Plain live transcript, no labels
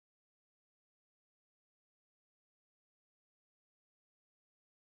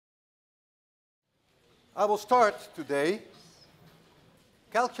I will start today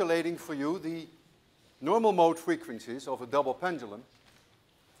calculating for you the normal mode frequencies of a double pendulum,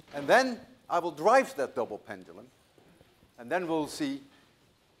 and then I will drive that double pendulum, and then we'll see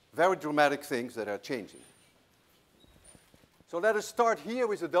very dramatic things that are changing. So let us start here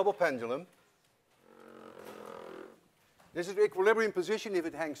with a double pendulum. This is the equilibrium position if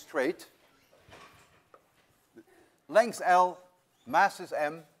it hangs straight. Length L, mass is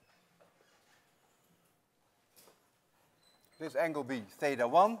m. This angle be theta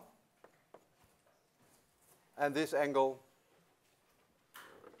 1, and this angle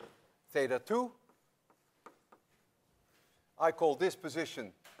theta 2. I call this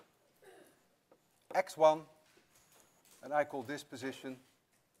position x1, and I call this position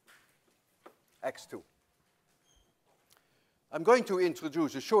x2. I'm going to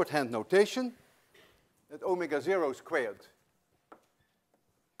introduce a shorthand notation that omega 0 squared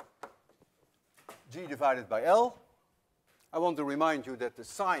g divided by L. I want to remind you that the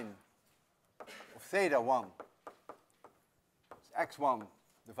sine of theta 1 is x1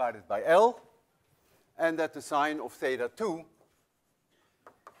 divided by L, and that the sine of theta 2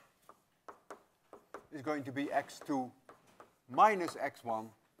 is going to be x2 minus x1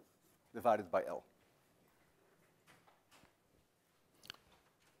 divided by L.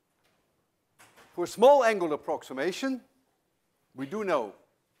 For small angular approximation, we do know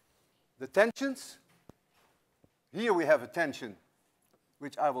the tensions. Here we have a tension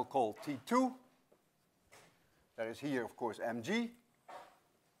which I will call T2. There is here, of course, mg.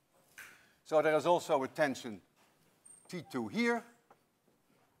 So there is also a tension T2 here.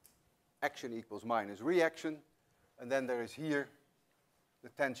 Action equals minus reaction. And then there is here the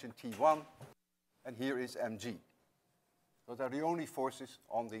tension T1, and here is mg. Those are the only forces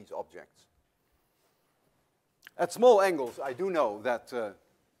on these objects. At small angles, I do know that,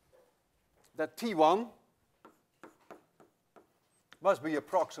 that T1 must be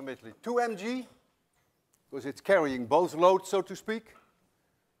approximately 2 mg, because it's carrying both loads, so to speak.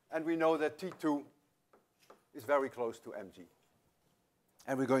 And we know that T2 is very close to mg.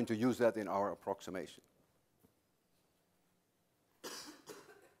 And we're going to use that in our approximation.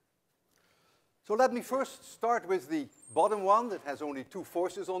 So let me first start with the bottom one that has only two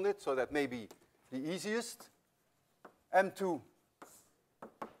forces on it, so that may be the easiest. M2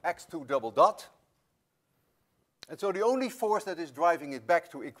 x2 double dot. And so the only force that is driving it back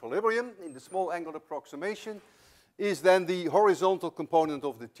to equilibrium in the small angle approximation is then the horizontal component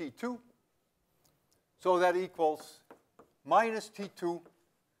of the T2. So that equals minus T2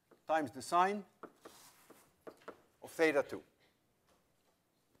 times the sine of theta 2.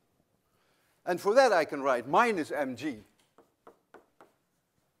 And for that I can write minus mg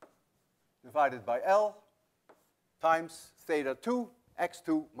divided by L times theta 2,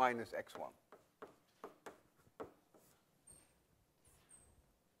 x2 minus x1.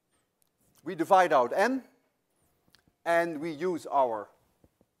 We divide out m, and we use our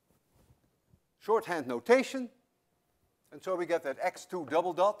shorthand notation, and so we get that x2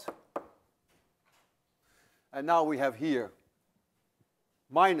 double dot. And now we have here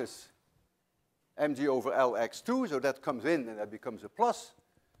minus mg over L x2, so that comes in and that becomes a plus.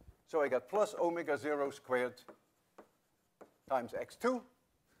 So I get plus omega 0 squared times x2.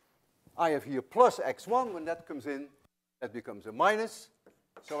 I have here plus x1. When that comes in, that becomes a minus.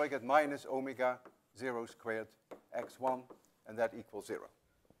 So I get minus omega 0 squared x1, and that equals 0.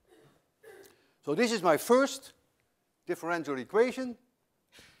 So this is my first differential equation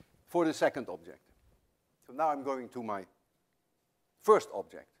for the second object. So now I'm going to my first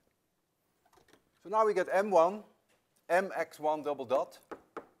object. So now we get m1, mx1 double dot.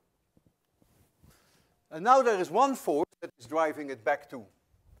 And now there is one force that is driving it back to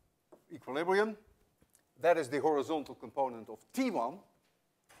equilibrium. That is the horizontal component of T1.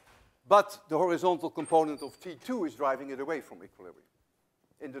 But the horizontal component of T2 is driving it away from equilibrium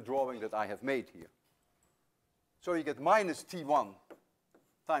in the drawing that I have made here. So you get minus T1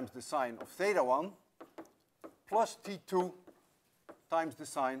 times the sine of theta 1 plus T2 times the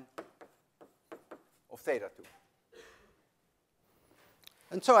sine of theta 2.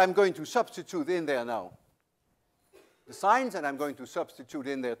 And so I'm going to substitute in there now the signs, and I'm going to substitute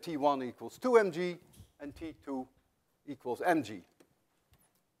in there T1 equals 2 mg and T2 equals mg.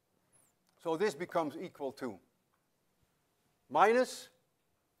 So this becomes equal to minus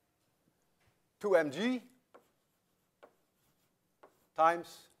 2 mg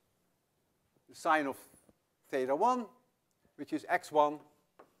times the sine of theta 1, which is x1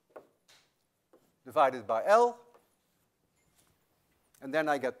 divided by L. And then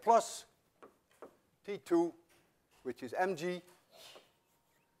I get plus T2, which is mg,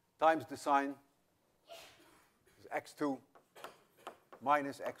 times the sine x2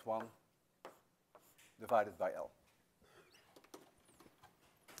 minus x1 divided by L.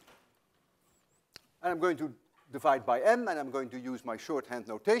 And I'm going to divide by m, and I'm going to use my shorthand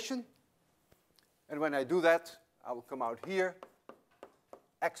notation. And when I do that, I will come out here,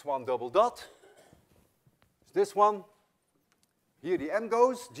 x1 double dot. It's this one. Here the m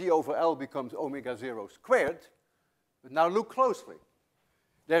goes. G over L becomes omega 0 squared. But now look closely.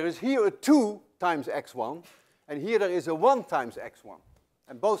 There is here a 2 times x1, and here there is a 1 times x1.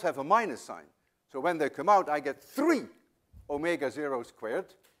 And both have a minus sign. So when they come out, I get 3 omega 0 squared.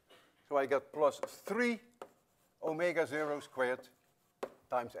 So I get plus 3 omega 0 squared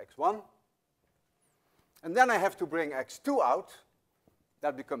times x1. And then I have to bring x2 out.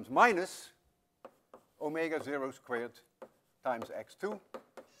 That becomes minus omega 0 squared times x2.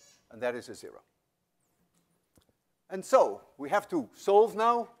 And that is a 0. And so we have to solve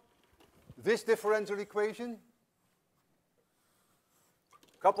now this differential equation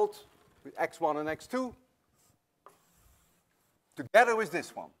coupled with x1 and x2 together with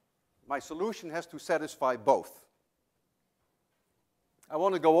this one. My solution has to satisfy both. I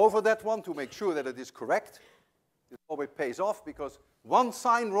want to go over that one to make sure that it is correct. It always pays off because one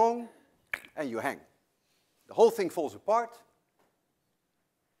sign wrong and you hang. The whole thing falls apart.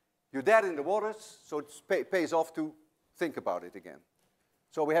 You're dead in the waters, so it pays off to think about it again.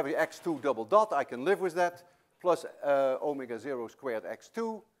 So we have the x2 double dot. I can live with that. Plus omega 0 squared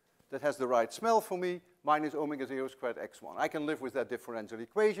x2. That has the right smell for me. Minus omega 0 squared x1. I can live with that differential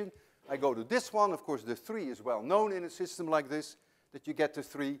equation. I go to this one. Of course, the 3 is well known in a system like this, that you get to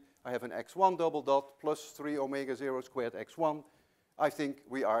 3. I have an x1 double dot plus 3 omega 0 squared x1. I think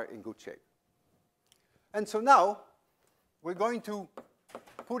we are in good shape. And so now we're going to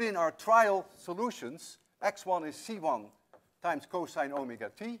put in our trial solutions. x1 is c1 times cosine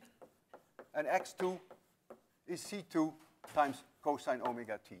omega t, and x2 is c2 times cosine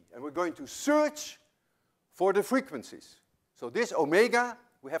omega t. And we're going to search for the frequencies. So this omega,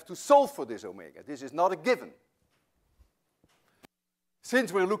 we have to solve for this omega. This is not a given.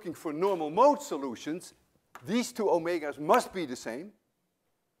 Since we're looking for normal mode solutions, these two omegas must be the same.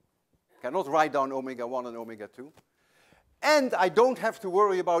 Cannot write down omega 1 and omega 2. And I don't have to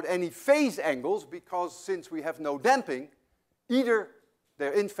worry about any phase angles because since we have no damping, either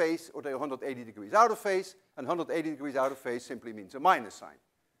they're in phase or they're 180 degrees out of phase, and 180 degrees out of phase simply means a minus sign.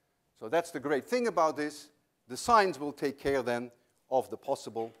 So that's the great thing about this. The signs will take care then of the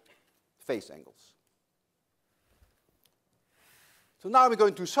possible phase angles. So now we're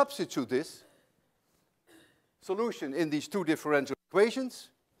going to substitute this solution in these two differential equations,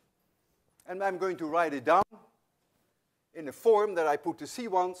 and I'm going to write it down in a form that I put the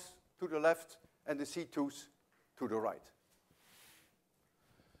C1s to the left and the C2s to the right.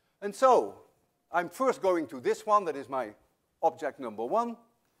 And so I'm first going to this one, that is my object number 1.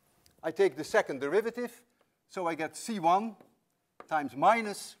 I take the second derivative, so I get C1 times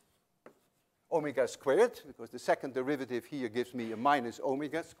minus omega squared, because the second derivative here gives me a minus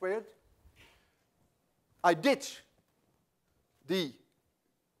omega squared. I ditch the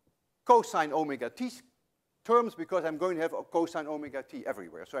cosine omega t terms because I'm going to have a cosine omega t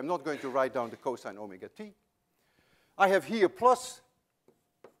everywhere. So I'm not going to write down the cosine omega t. I have here plus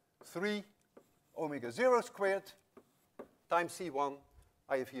 3 omega 0 squared times C1.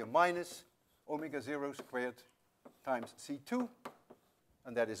 I have here minus omega 0 squared times C2,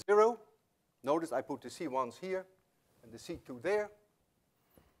 and that is 0. Notice I put the C1s here and the C2 there.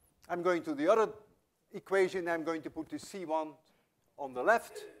 I'm going to the other equation. I'm going to put the C1 on the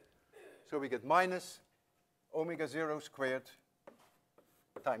left. So we get minus omega 0 squared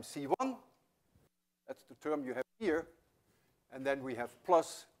times C1. That's the term you have here. And then we have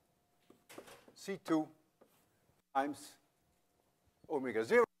plus C2 times omega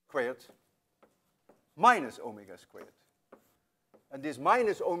 0 squared minus omega squared. And this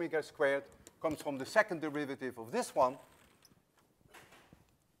minus omega squared comes from the second derivative of this one.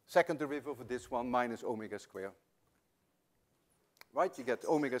 Second derivative of this one minus omega squared. Right? You get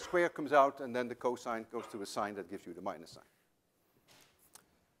omega squared comes out, and then the cosine goes to a sign that gives you the minus sign.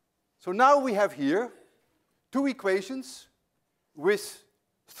 So now we have here two equations with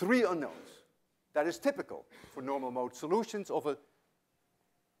 3 unknowns. That is typical for normal mode solutions of a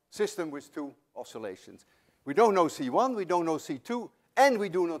system with 2 oscillations. We don't know C1, we don't know C2, and we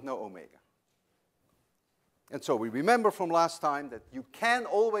do not know omega. And so we remember from last time that you can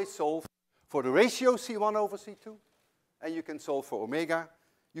always solve for the ratio C1 over C2, and you can solve for omega.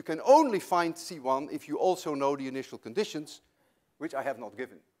 You can only find C1 if you also know the initial conditions, which I have not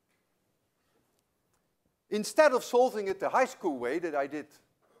given. Instead of solving it the high school way that I did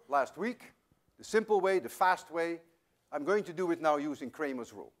last week, the simple way, the fast way. I'm going to do it now using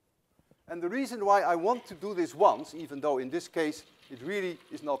Kramer's rule. And the reason why I want to do this once, even though in this case it really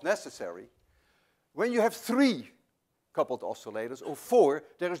is not necessary, when you have 3 coupled oscillators, or 4,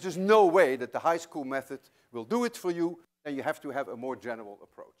 there is just no way that the high school method will do it for you, and you have to have a more general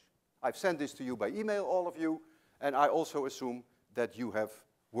approach. I've sent this to you by email, all of you, and I also assume that you have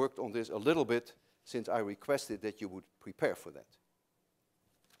worked on this a little bit since I requested that you would prepare for that.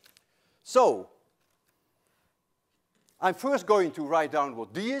 So, I'm first going to write down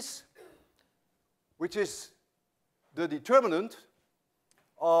what D is, which is the determinant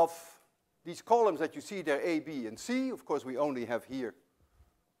of these columns that you see there, A, B, and C. Of course, we only have here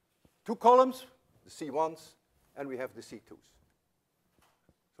 2 columns, the C1s, and we have the C2s.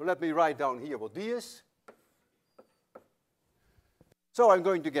 So let me write down here what D is. So I'm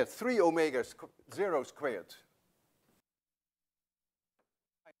going to get 3 omega 0 squared.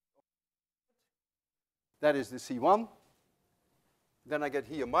 That is the C1. Then I get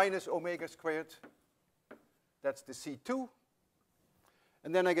here minus omega squared. That's the C2.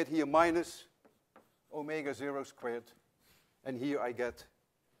 And then I get here minus omega 0 squared. And here I get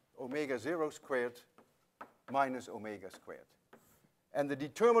omega 0 squared minus omega squared. And the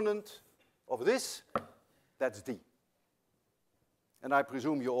determinant of this, that's D. And I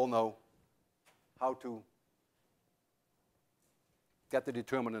presume you all know how to get the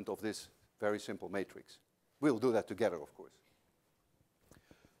determinant of this very simple matrix. We'll do that together, of course.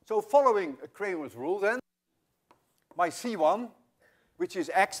 So following Kramer's rule then, my C1, which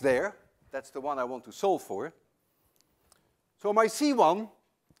is X there, that's the one I want to solve for. So my C1,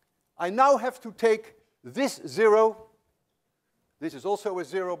 I now have to take this 0. This is also a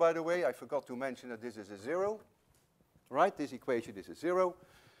 0, by the way. I forgot to mention that this is a 0. Right? This equation is a 0.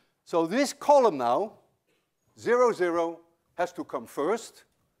 So this column now, 0, 0, has to come first.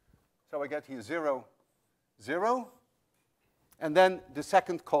 So I get here 0, 0. And then the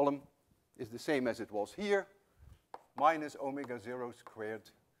second column is the same as it was here, minus omega 0 squared.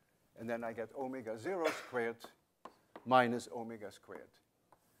 And then I get omega 0 squared minus omega squared.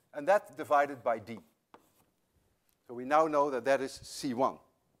 And that's divided by D. So we now know that that is C1.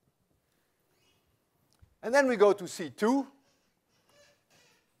 And then we go to C2.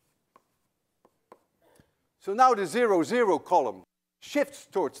 So now the 0, 0 column shifts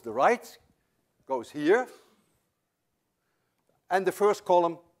towards the right, goes here. And the first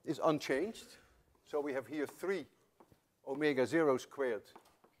column is unchanged. So we have here 3 omega 0 squared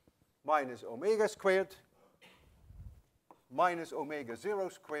minus omega squared minus omega 0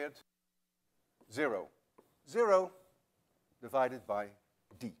 squared, 0. 0 divided by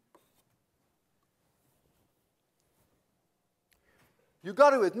D. You got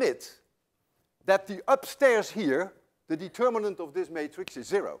to admit that the upstairs here, the determinant of this matrix is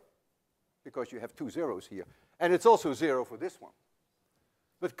 0, because you have 2 zeros here. And it's also 0 for this one.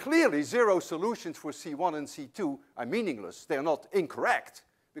 But clearly, 0 solutions for C1 and C2 are meaningless. They're not incorrect,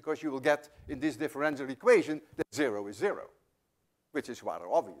 because you will get in this differential equation that 0 is 0, which is rather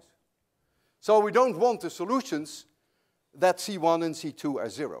obvious. So we don't want the solutions that C1 and C2 are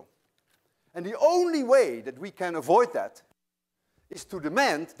 0. And the only way that we can avoid that is to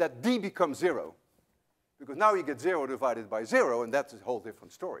demand that D becomes 0. Because now you get 0 divided by 0, and that's a whole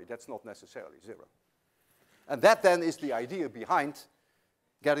different story. That's not necessarily 0. And that then is the idea behind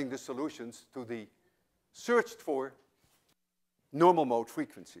getting the solutions to the searched for normal mode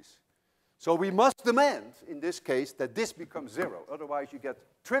frequencies. So we must demand, in this case, that this becomes 0. Otherwise, you get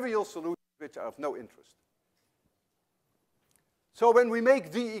trivial solutions which are of no interest. So when we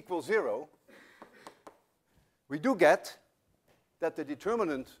make D equal 0, we do get that the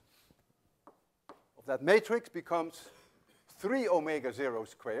determinant of that matrix becomes 3 omega 0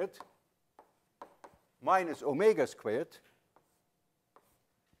 squared minus omega squared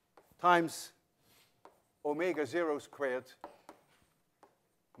times omega 0 squared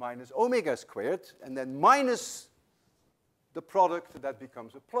minus omega squared, and then minus the product, that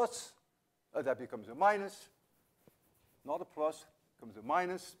becomes a plus, that becomes a minus, not a plus, becomes a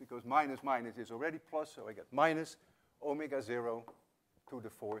minus, because minus minus is already plus, so I get minus omega 0 to the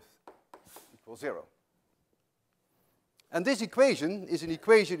 4th equals 0. And this equation is an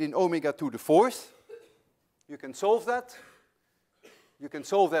equation in omega to the 4th. You can solve that. You can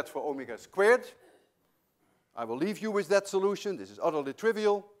solve that for omega squared. I will leave you with that solution. This is utterly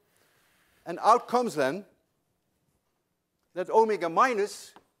trivial. And out comes then that omega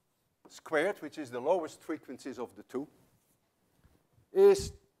minus squared, which is the lowest frequencies of the two,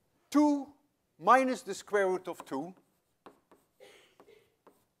 is 2 minus the square root of 2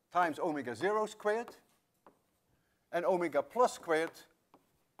 times omega 0 squared, and omega plus squared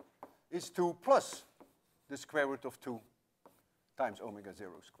is 2 plus the square root of 2 times omega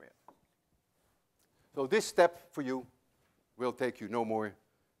 0 squared. So this step for you will take you no more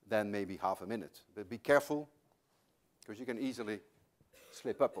than maybe half a minute. But be careful, because you can easily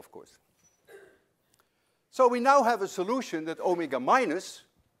slip up, of course. So we now have a solution that omega minus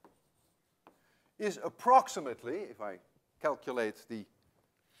is approximately, if I calculate the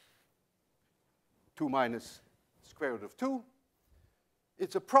 2 minus square root of 2,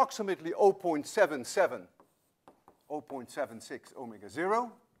 it's approximately 0.77, 0.76 omega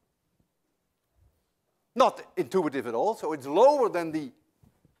 0. Not intuitive at all, so it's lower than the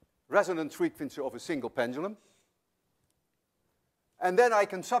resonance frequency of a single pendulum. And then I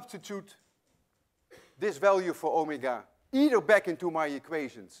can substitute this value for omega either back into my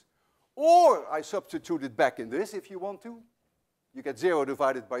equations, or I substitute it back in this if you want to. You get 0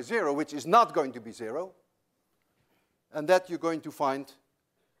 divided by 0, which is not going to be 0. And that you're going to find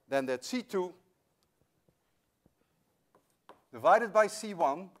then that C2 divided by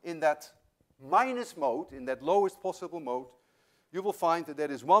C1 in that minus mode, in that lowest possible mode, you will find that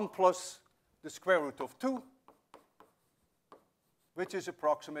that is 1 plus the square root of 2, which is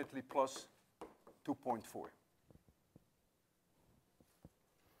approximately plus 2.4.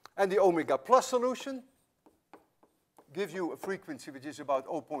 And the omega plus solution gives you a frequency which is about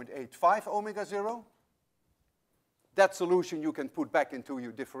 0.85 omega 0. That solution you can put back into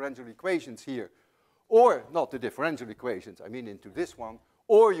your differential equations here, or not the differential equations, I mean into this one,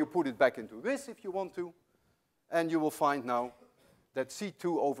 or you put it back into this if you want to, and you will find now that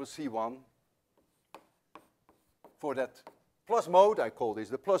C2 over C1 for that plus mode, I call this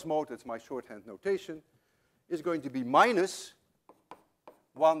the plus mode, that's my shorthand notation, is going to be minus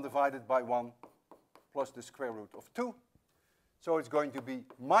 1 divided by 1 plus the square root of 2. So it's going to be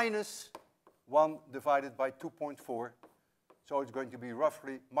minus 1 divided by 2.4. So it's going to be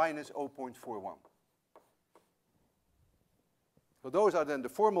roughly minus 0.41. So those are then the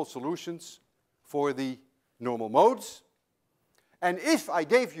formal solutions for the normal modes. And if I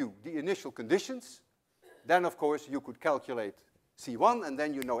gave you the initial conditions, then of course you could calculate C1, and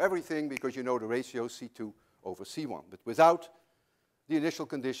then you know everything because you know the ratio C2 over C1. But without the initial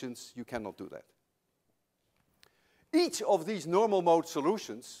conditions, you cannot do that. Each of these normal mode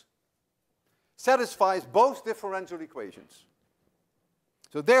solutions satisfies both differential equations.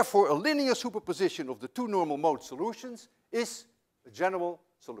 So therefore, a linear superposition of the two normal mode solutions is a general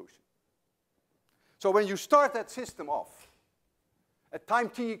solution. So when you start that system off, at time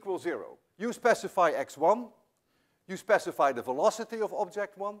t equals 0, you specify x1, you specify the velocity of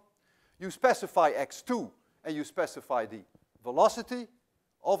object 1, you specify x2, and you specify the velocity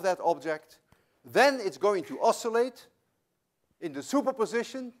of that object. Then it's going to oscillate in the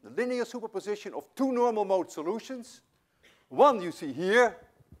superposition, the linear superposition of two normal mode solutions. One you see here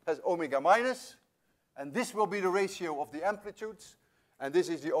has omega minus, and this will be the ratio of the amplitudes, and this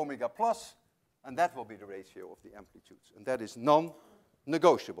is the omega plus, and that will be the ratio of the amplitudes. And that is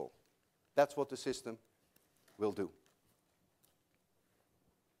non-negotiable. That's what the system will do.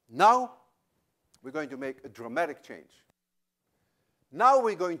 Now, we're going to make a dramatic change. Now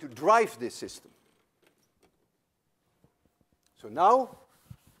we're going to drive this system. So now,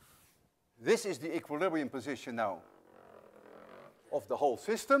 this is the equilibrium position now of the whole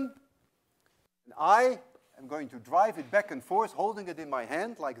system. And I am going to drive it back and forth, holding it in my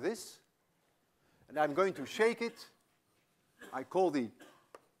hand like this. And I'm going to shake it. I call the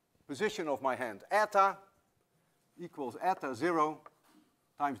position of my hand eta equals eta 0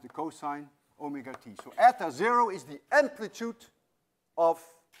 times the cosine omega t. So eta 0 is the amplitude of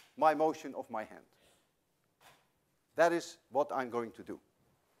my motion of my hand. That is what I'm going to do.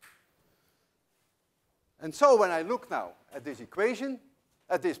 And so when I look now at this equation,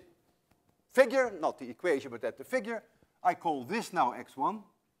 at this figure, not the equation, but at the figure, I call this now x1.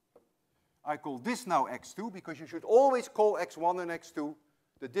 I call this now x2, because you should always call x1 and x2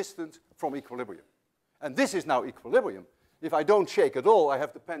 the distance from equilibrium. And this is now equilibrium. If I don't shake at all, I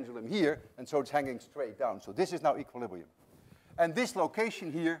have the pendulum here, and so it's hanging straight down. So this is now equilibrium. And this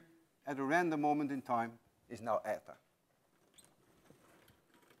location here, at a random moment in time, is now eta.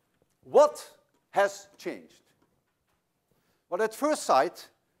 What has changed? Well, at first sight,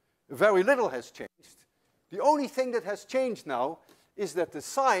 very little has changed. The only thing that has changed now is that the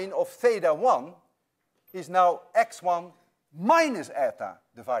sign of theta 1 is now x1 minus eta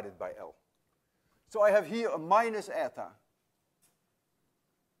divided by L. So I have here a minus eta.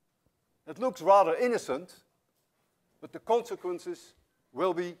 It looks rather innocent, but the consequences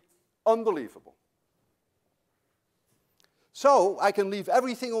will be unbelievable. So I can leave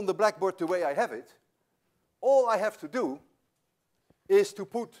everything on the blackboard the way I have it. All I have to do is to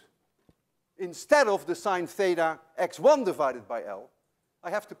put instead of the sine theta x1 divided by L, I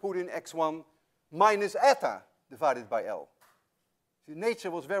have to put in x1 minus eta divided by L. See,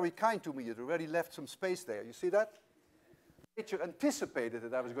 nature was very kind to me. It already left some space there. You see that? Nature anticipated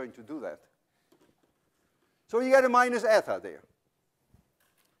that I was going to do that. So you get a minus eta there.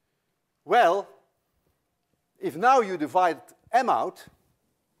 Well, if now you divide m out,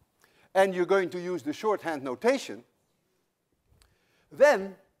 and you're going to use the shorthand notation,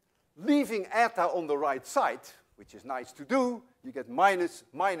 then leaving eta on the right side, which is nice to do, you get minus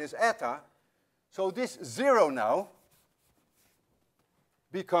eta. So this 0 now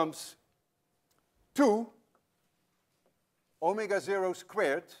becomes 2 omega 0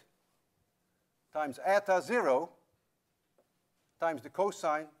 squared times eta 0 times the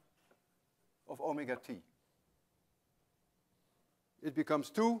cosine of omega t. It becomes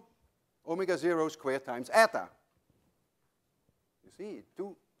 2 omega 0 squared times eta. You see,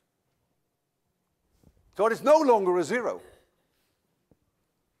 2. So it is no longer a 0.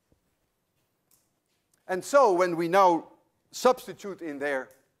 And so when we now substitute in there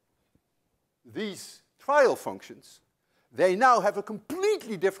these trial functions, they now have a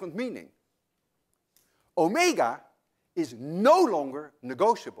completely different meaning. Omega is no longer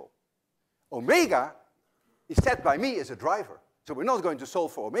negotiable. Omega is set by me as a driver. So we're not going to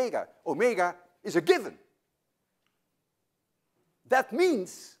solve for omega. Omega is a given. That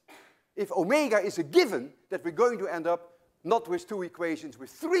means if omega is a given, that we're going to end up not with 2 equations with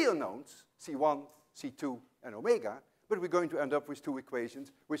 3 unknowns, C1, C2, and omega, but we're going to end up with 2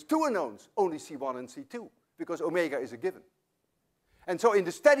 equations with 2 unknowns, only C1 and C2, because omega is a given. And so in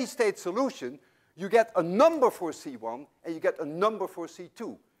the steady state solution, you get a number for C1 and you get a number for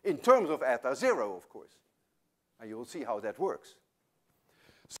C2, in terms of eta 0, of course. And you will see how that works.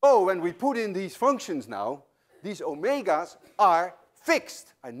 So when we put in these functions now, these omegas are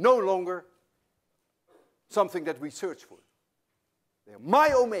fixed and no longer something that we search for. They're my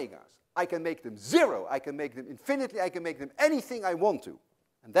omegas. I can make them 0, I can make them infinitely, I can make them anything I want to.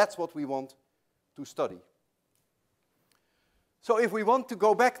 And that's what we want to study. So if we want to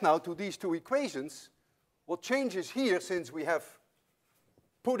go back now to these 2 equations, what changes here, since we have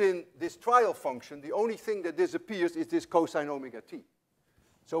put in this trial function, the only thing that disappears is this cosine omega t.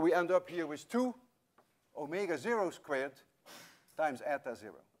 So we end up here with 2 omega 0 squared times eta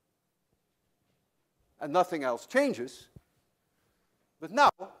 0. And nothing else changes. But now,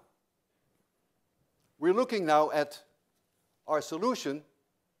 we're looking now at our solution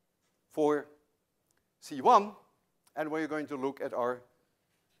for C1, and we're going to look at our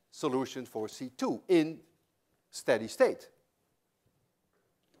solution for C2 in steady state.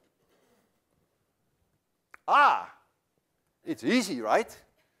 Ah, it's easy, right?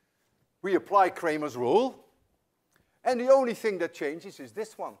 We apply Cramer's rule, and the only thing that changes is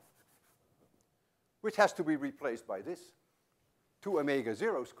this one, which has to be replaced by this, 2 omega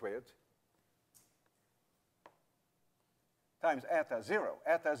 0 squared times eta 0.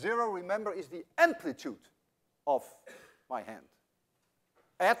 Eta 0, remember, is the amplitude of my hand.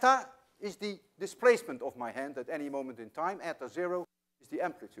 Eta is the displacement of my hand at any moment in time. Eta 0 is the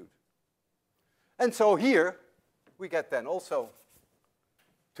amplitude. And so here, we get then also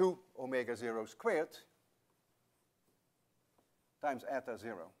 2 omega 0 squared times eta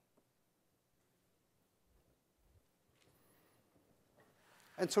 0.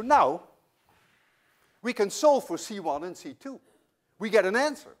 And so now, we can solve for C1 and C2. We get an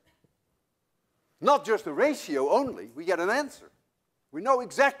answer. Not just a ratio only, we get an answer. We know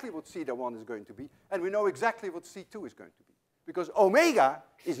exactly what theta 1 is going to be, and we know exactly what C2 is going to be. Because omega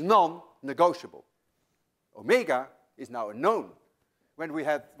is non-negotiable. Omega is now a known. When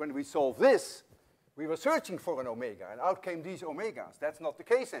we solved this, we were searching for an omega, and out came these omegas. That's not the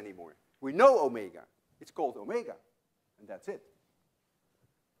case anymore. We know omega. It's called omega, and that's it.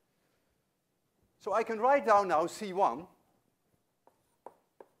 So I can write down now C1.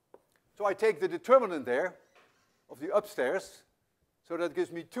 So I take the determinant there of the upstairs. So that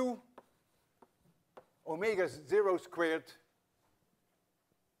gives me 2 omega 0 squared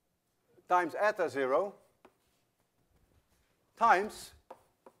times eta 0 times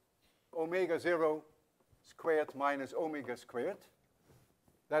omega 0 squared minus omega squared.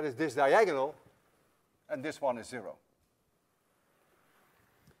 That is this diagonal, and this one is 0.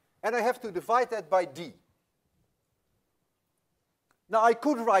 And I have to divide that by d. Now I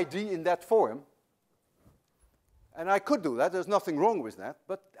could write d in that form, and I could do that, there's nothing wrong with that,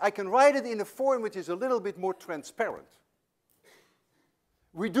 but I can write it in a form which is a little bit more transparent.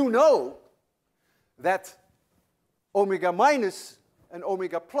 We do know that omega minus and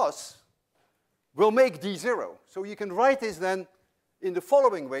omega plus will make d 0. So you can write this then in the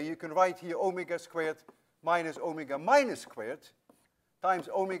following way. You can write here omega squared minus omega minus squared times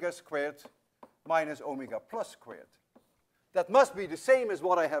omega squared minus omega plus squared. That must be the same as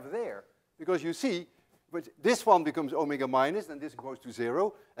what I have there, because you see, this one becomes omega minus, and this goes to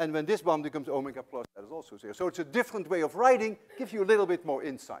 0, and when this one becomes omega plus, that is also 0. So it's a different way of writing, gives you a little bit more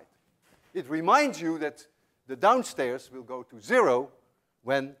insight. It reminds you that the downstairs will go to 0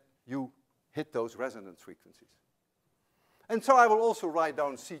 when you hit those resonance frequencies. And so I will also write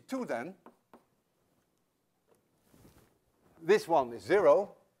down C2 then. This one is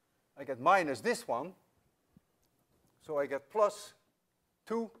 0. I get minus this one. So I get plus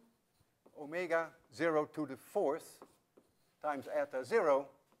 2 omega 0 to the 4th times eta 0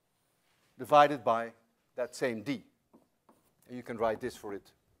 divided by that same d. And you can write this for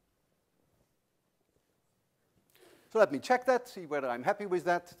it. So let me check that, see whether I'm happy with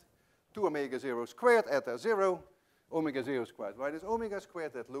that. 2 omega 0 squared, eta 0, omega 0 squared. Why is omega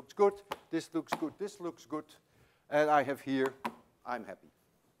squared? That looks good. This looks good. This looks good. And I have here, I'm happy.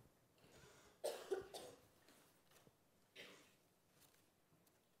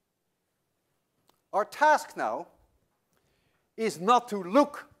 Our task now is not to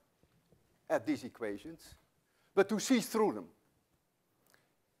look at these equations, but to see through them.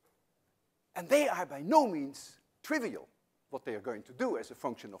 And they are by no means trivial, what they are going to do as a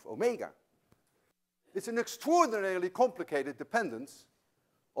function of omega. It's an extraordinarily complicated dependence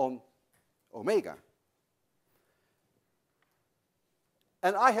on omega.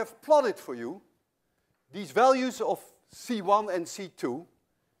 And I have plotted for you these values of C1 and C2,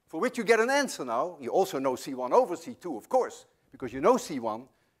 for which you get an answer now. You also know C1 over C2, of course, because you know C1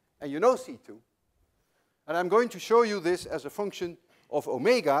 and you know C2. And I'm going to show you this as a function of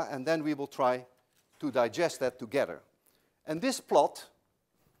omega, and then we will try to digest that together. And this plot,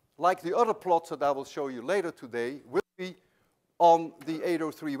 like the other plots that I will show you later today, will be on the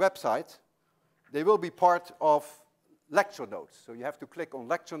 803 website. They will be part of lecture notes. So you have to click on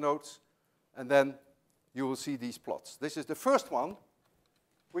lecture notes, and then you will see these plots. This is the first one,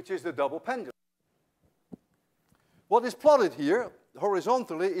 which is the double pendulum. What is plotted here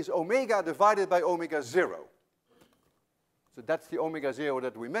horizontally is omega divided by omega 0. So that's the omega 0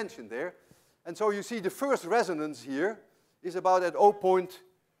 that we mentioned there. And so you see the first resonance here is about at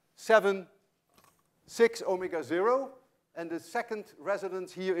 0.76 omega 0, and the second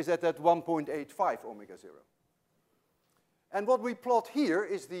resonance here is at that 1.85 omega 0. And what we plot here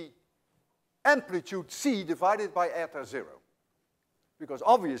is the amplitude C divided by eta 0. Because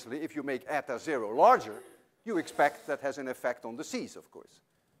obviously, if you make eta 0 larger, you expect that has an effect on the C's, of course.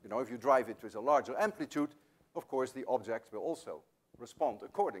 You know, if you drive it with a larger amplitude, of course, the object will also respond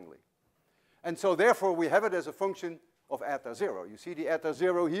accordingly. And so therefore, we have it as a function of eta 0. You see the eta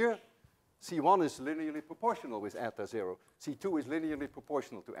 0 here? C1 is linearly proportional with eta 0. C2 is linearly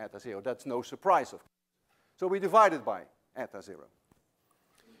proportional to eta 0. That's no surprise, of course. So we divide it by eta 0.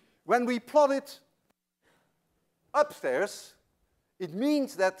 When we plot it upstairs, it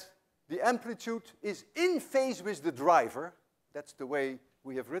means that the amplitude is in phase with the driver. That's the way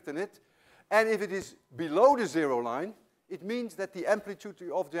we have written it. And if it is below the 0 line, it means that the amplitude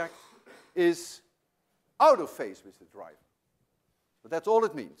of the object is out of phase with the driver. But that's all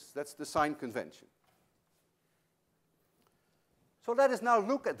it means. That's the sign convention. So let us now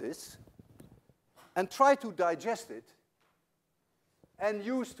look at this and try to digest it and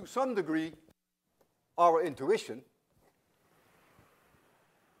use to some degree our intuition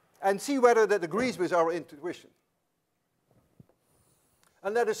and see whether that agrees with our intuition.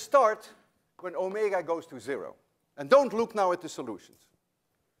 And let us start when omega goes to 0. And don't look now at the solutions.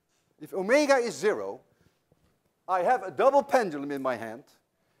 If omega is 0, I have a double pendulum in my hand,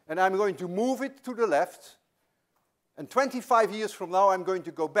 and I'm going to move it to the left, and 25 years from now I'm going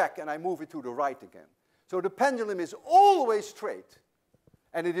to go back and I move it to the right again. So the pendulum is always straight,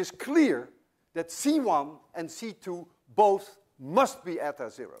 and it is clear that C1 and C2 both must be eta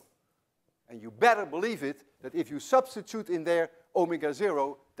 0. And you better believe it, that if you substitute in there omega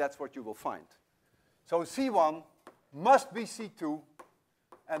 0, that's what you will find. So C1 must be C2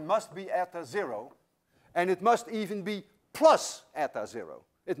 and must be eta 0, and it must even be plus eta 0.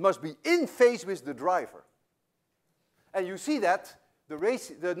 It must be in phase with the driver. And you see that,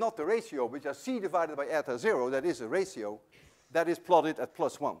 not the ratio, which is C divided by eta 0, that is a ratio, that is plotted at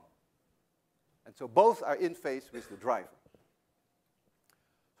 +1. And so both are in phase with the driver.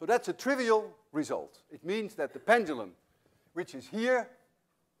 So that's a trivial result. It means that the pendulum, which is here,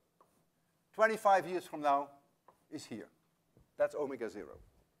 25 years from now, is here. That's omega 0,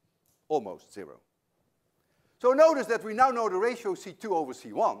 almost 0. So notice that we now know the ratio C2 over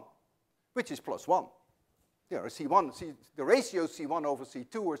C1, which is +1. C1, the ratio C1 over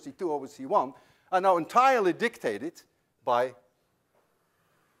C2 or C2 over C1 are now entirely dictated by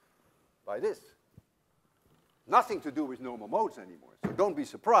this. Nothing to do with normal modes anymore. So don't be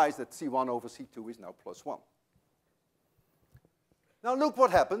surprised that C1 over C2 is now +1. Now look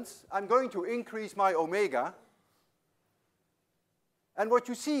what happens. I'm going to increase my omega. And what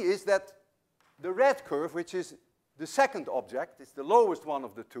you see is that the red curve, which is the second object, it's the lowest one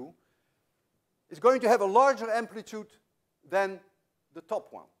of the two, is going to have a larger amplitude than the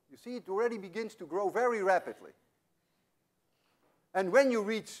top one. You see, it already begins to grow very rapidly. And when you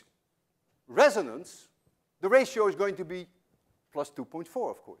reach resonance, the ratio is going to be +2.4,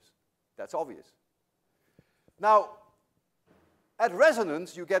 of course. That's obvious. Now, at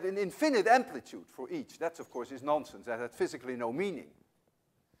resonance, you get an infinite amplitude for each. That, of course, is nonsense. That has physically no meaning.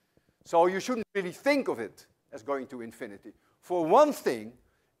 So you shouldn't really think of it as going to infinity. For one thing,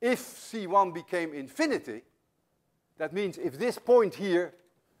 if C1 became infinity, that means if this point here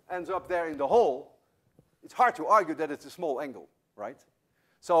ends up there in the hole, it's hard to argue that it's a small angle, right?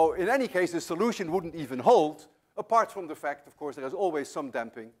 So in any case, the solution wouldn't even hold, apart from the fact, of course, there's always some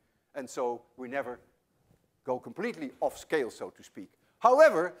damping, and so we never go completely off scale, so to speak.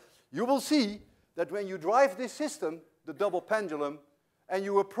 However, you will see that when you drive this system, the double pendulum, and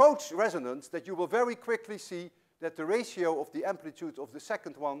you approach resonance, that you will very quickly see that the ratio of the amplitude of the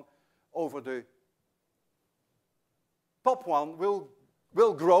second one over the top one will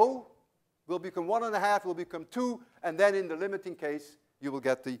grow, will become 1.5, will become 2, and then in the limiting case, you will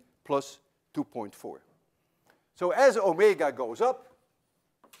get the +2.4. So as omega goes up,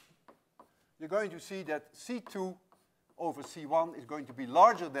 you're going to see that C2 over C1 is going to be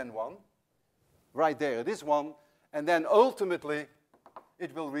larger than 1. Right there, it is 1. And then ultimately,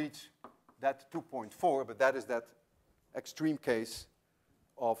 it will reach that 2.4, but that is that extreme case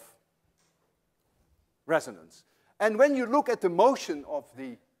of resonance. And when you look at the motion of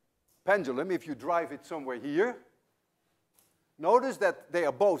the pendulum, if you drive it somewhere here, notice that they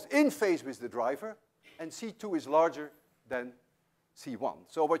are both in phase with the driver, and C2 is larger than C1.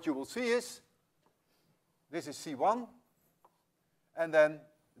 So what you will see is, this is C1, and then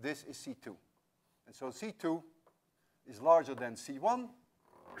this is C2. And so C2 is larger than C1,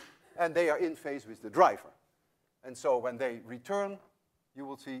 and they are in phase with the driver. And so when they return, you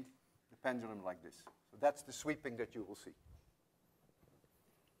will see the pendulum like this. So that's the sweeping that you will see.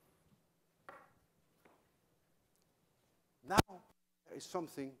 Now, there is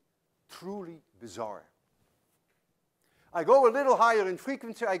something truly bizarre. I go a little higher in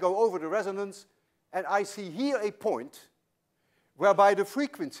frequency, I go over the resonance, and I see here a point whereby the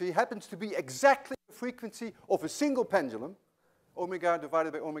frequency happens to be exactly the frequency of a single pendulum. Omega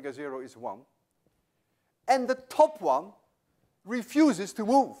divided by omega 0 is 1. And the top one refuses to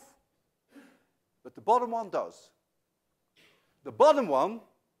move. But the bottom one does. The bottom one,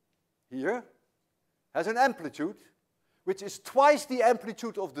 here, has an amplitude which is twice the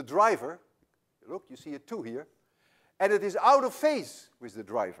amplitude of the driver. Look, you see a 2 here. And it is out of phase with the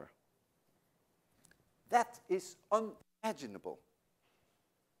driver. That is unimaginable.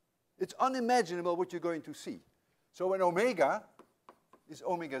 It's unimaginable what you're going to see. So when omega is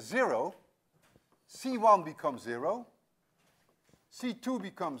omega 0, C1 becomes 0, C2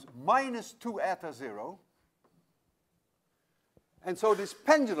 becomes -2 eta 0, and so this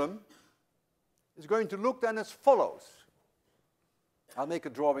pendulum is going to look then as follows. I'll make a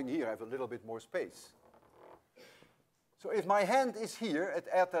drawing here, I have a little bit more space. So if my hand is here at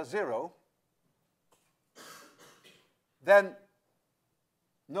eta 0, then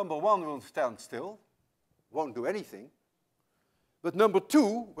number 1 will stand still, won't do anything. But number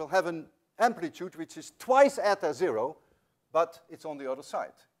 2 will have an amplitude which is twice eta 0, but it's on the other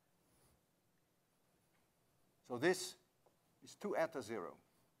side. So this is 2 eta 0.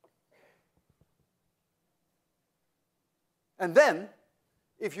 And then,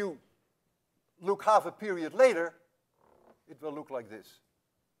 if you look half a period later, it will look like this.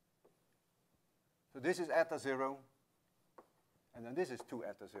 So this is eta 0, and then this is 2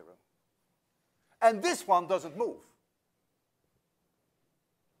 eta 0. And this one doesn't move.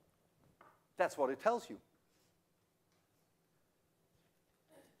 That's what it tells you.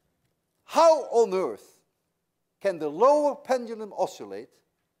 How on earth can the lower pendulum oscillate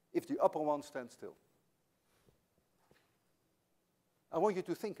if the upper one stands still? I want you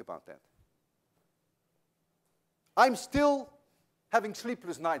to think about that. I'm still having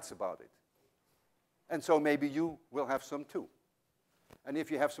sleepless nights about it. And so maybe you will have some too. And if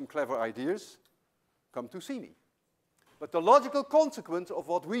you have some clever ideas, come to see me. But the logical consequence of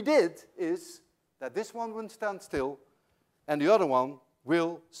what we did is that this one will stand still and the other one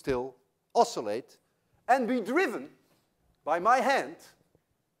will still oscillate. and be driven by my hand.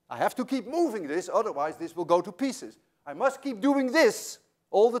 I have to keep moving this, otherwise this will go to pieces. I must keep doing this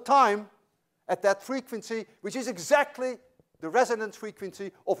all the time at that frequency, which is exactly the resonance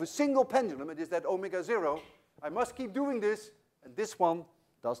frequency of a single pendulum. It is that omega 0. I must keep doing this, and this one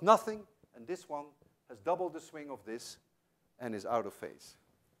does nothing, and this one has double the swing of this and is out of phase.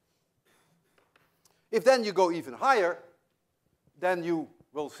 If then you go even higher, then you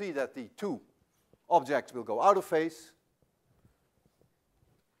will see that the two objects will go out of phase.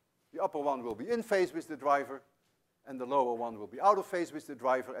 The upper one will be in phase with the driver, and the lower one will be out of phase with the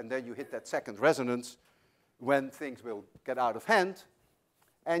driver, and then you hit that second resonance when things will get out of hand,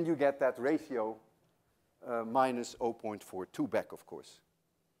 and you get that ratio minus 0.42 back, of course.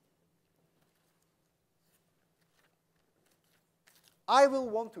 I will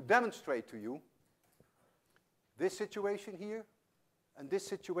want to demonstrate to you this situation here and this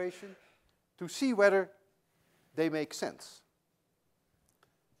situation to see whether they make sense.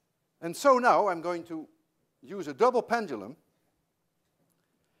 And so now I'm going to use a double pendulum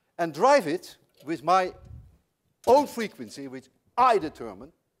and drive it with my own frequency, which I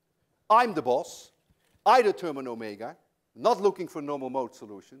determine. I'm the boss. I determine omega, not looking for normal mode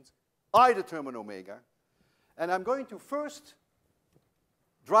solutions. I determine omega. And I'm going to first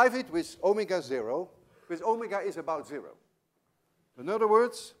drive it with omega 0, because omega is about 0. In other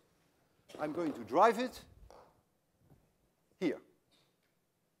words, I'm going to drive it here.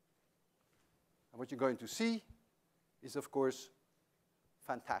 And what you're going to see is, of course,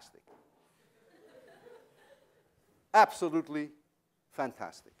 fantastic. Absolutely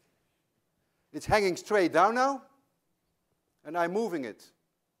fantastic. It's hanging straight down now, and I'm moving it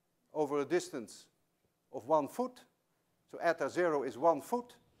over a distance of 1 foot. So eta 0 is 1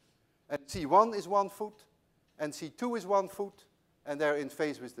 foot, and C1 is 1 foot, and C2 is 1 foot, and they're in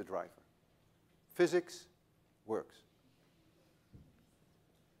phase with the driver. Physics works.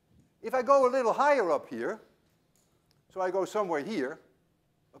 If I go a little higher up here, so I go somewhere here,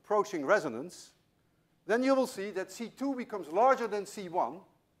 approaching resonance, then you will see that C2 becomes larger than C1.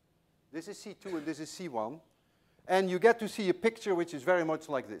 This is C2 and this is C1. And you get to see a picture which is very much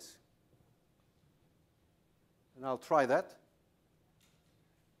like this. And I'll try that.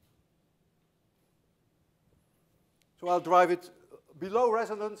 So I'll drive it below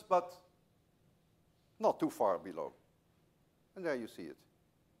resonance, but not too far below. And there you see it.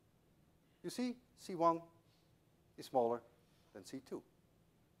 You see, C1 is smaller than C2.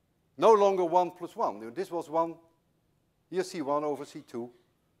 No longer 1 plus 1. This was 1. Here C1 over C2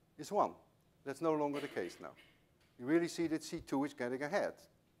 is 1. That's no longer the case now. You really see that C2 is getting ahead.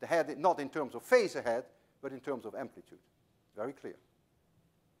 The head, not in terms of phase ahead, but in terms of amplitude. Very clear.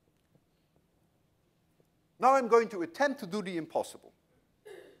 Now I'm going to attempt to do the impossible.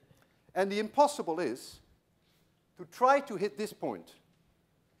 And the impossible is to try to hit this point.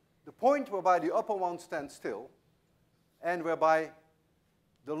 The point whereby the upper one stands still, and whereby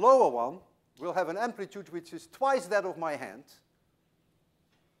the lower one will have an amplitude which is twice that of my hand,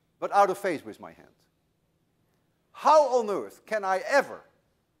 but out of phase with my hand. How on earth can I ever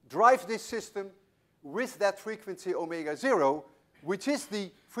drive this system with that frequency omega 0, which is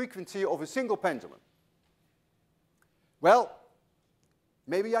the frequency of a single pendulum? Well,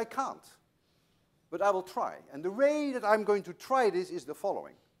 maybe I can't, but I will try. And the way that I'm going to try this is the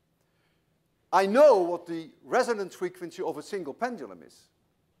following. I know what the resonance frequency of a single pendulum is.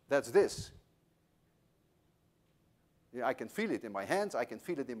 That's this. Yeah, I can feel it in my hands, I can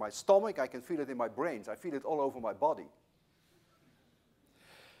feel it in my stomach, I can feel it in my brains, I feel it all over my body.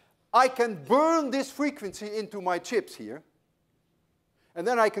 I can burn this frequency into my chips here, and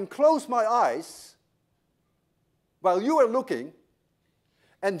then I can close my eyes while you are looking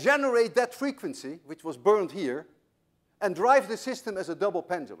and generate that frequency, which was burned here, and drive the system as a double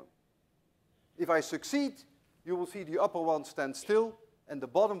pendulum. If I succeed, you will see the upper one stand still, and the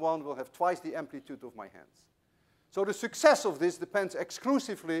bottom one will have twice the amplitude of my hands. So the success of this depends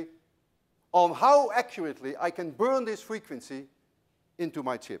exclusively on how accurately I can burn this frequency into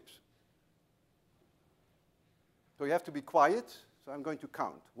my chips. So you have to be quiet, so I'm going to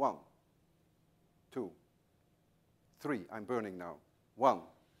count. 1, 2, 3. I'm burning now. 1,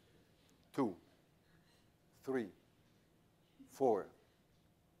 2, 3, 4.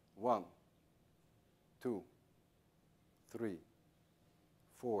 1, 2, 3,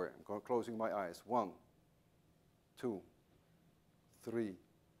 4. I'm closing my eyes. 1, 2, 3,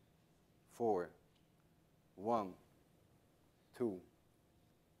 4. 1, 2,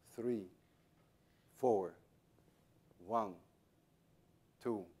 3, 4. 1,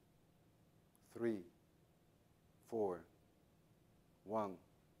 2, 3, 4. 1,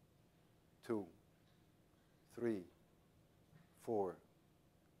 2, 3, 4,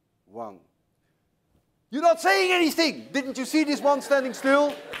 1. You're not saying anything! Didn't you see this one standing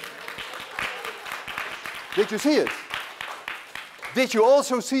still? Did you see it? Did you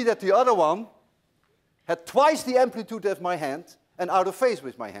also see that the other one had twice the amplitude of my hand and out of phase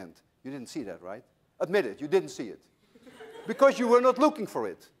with my hand? You didn't see that, right? Admit it, you didn't see it. Because you were not looking for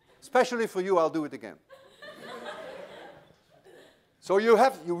it. Especially for you, I'll do it again. So you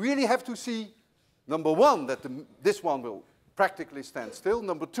really have to see, number one, that this one will practically stand still.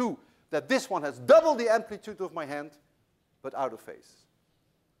 Number two, that this one has double the amplitude of my hand, but out of phase.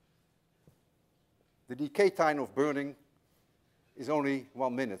 The decay time of burning is only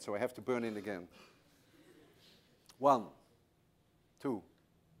 1 minute, so I have to burn in again. 1, 2,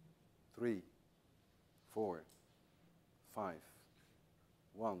 3, 4, 5.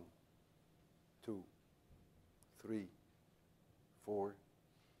 1, 2, 3, 4,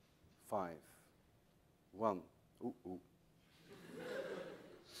 5. 1. Ooh, ooh.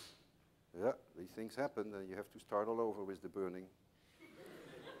 Yeah, these things happen, and you have to start all over with the burning.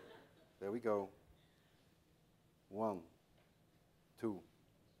 There we go. 1, 2,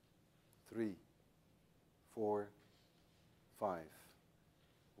 3, 4, 5.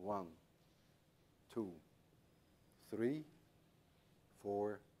 1, 2, 3,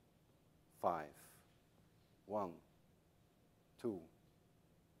 4, 5. 1, 2,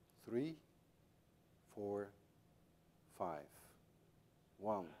 3, 4, 5.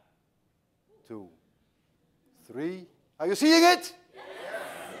 1, 2, 3. Are you seeing it? Yes.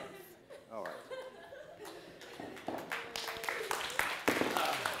 All right.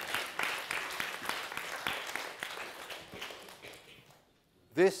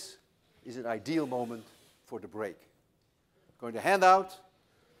 This is an ideal moment for the break. I'm going to hand out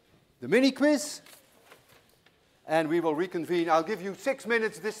the mini quiz, and we will reconvene. I'll give you 6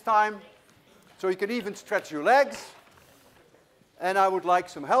 minutes this time, so you can even stretch your legs. And I would like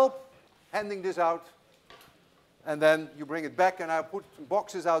some help handing this out. And then you bring it back, and I'll put some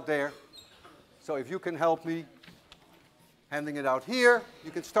boxes out there. So if you can help me handing it out here,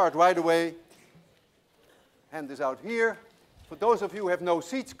 you can start right away. Hand this out here. For those of you who have no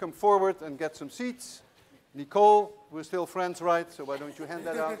seats, come forward and get some seats. Nicole, we're still friends, right? So why don't you hand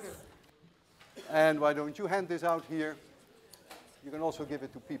that out? And why don't you hand this out here? You can also give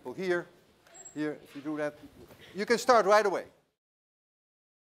it to people here. Here, if you do that, you can start right away.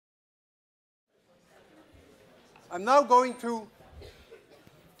 I'm now going to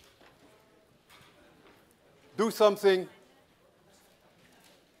do something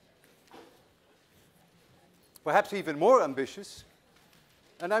perhaps even more ambitious.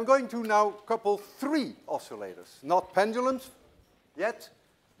 And I'm going to now couple 3 oscillators. Not pendulums yet,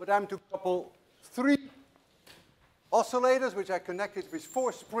 but I'm to couple 3 oscillators which I connected with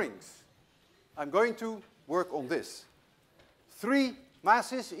 4 springs. I'm going to work on this. 3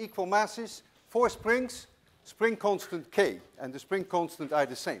 masses, equal masses, 4 springs, spring constant K, and the spring constant are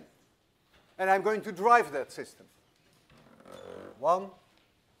the same. And I'm going to drive that system. 1,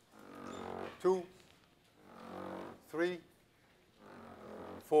 2, 3,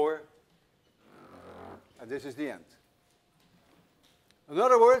 4, and this is the end. In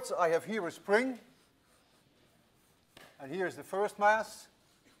other words, I have here a spring, and here is the first mass,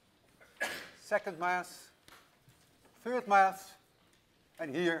 second mass, third mass,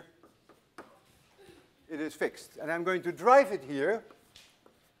 and here it is fixed. And I'm going to drive it here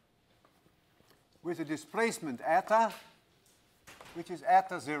with a displacement eta, which is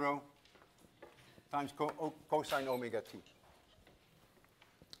eta 0 times cosine omega t.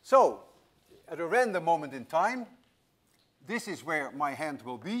 So, at a random moment in time, this is where my hand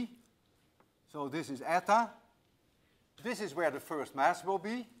will be. So this is eta. This is where the first mass will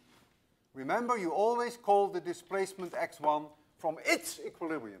be. Remember, you always call the displacement x1 from its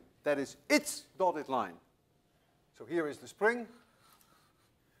equilibrium. That is its dotted line. So here is the spring.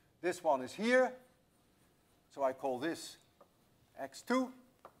 This one is here. So I call this x2. So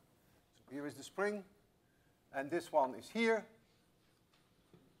here is the spring. And this one is here.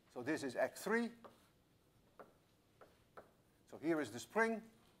 So this is x3. So here is the spring,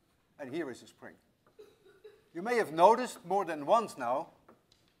 and here is the spring. You may have noticed more than once now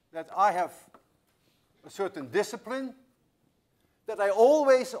that I have a certain discipline, that I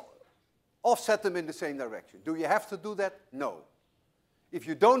always offset them in the same direction. Do you have to do that? No. If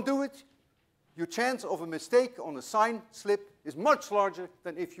you don't do it, your chance of a mistake on a sign slip is much larger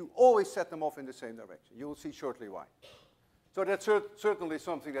than if you always set them off in the same direction. You will see shortly why. So that's certainly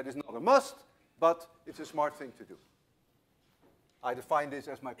something that is not a must, but it's a smart thing to do. I define this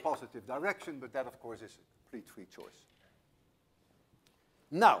as my positive direction, but that, of course, is a complete free choice.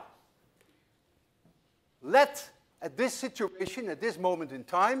 Now, let, at this situation, at this moment in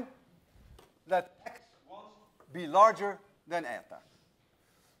time, let x1 be larger than eta.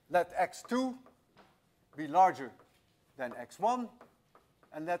 Let x2 be larger than x1,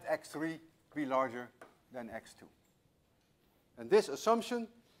 and let x3 be larger than x2. And this assumption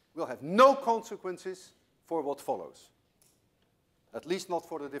will have no consequences for what follows, at least not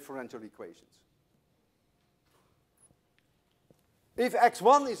for the differential equations. If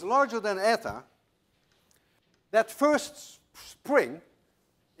x1 is larger than eta, that first spring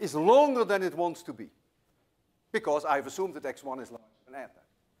is longer than it wants to be, because I've assumed that x1 is larger than eta.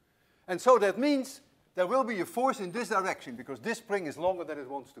 And so that means there will be a force in this direction, because this spring is longer than it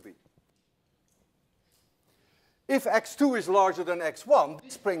wants to be. If x2 is larger than x1,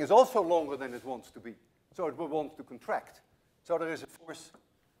 this spring is also longer than it wants to be, so it will want to contract. So there is a force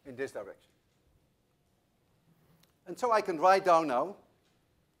in this direction. And so I can write down now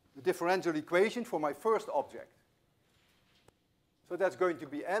the differential equation for my first object. So that's going to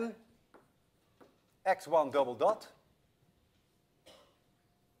be m x1 double dot.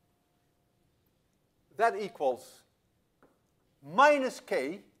 That equals minus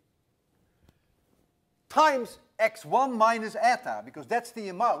k times x1 minus eta, because that's the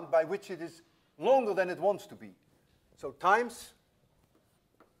amount by which it is longer than it wants to be. So times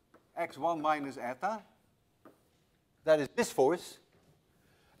x1 minus eta, that is this force.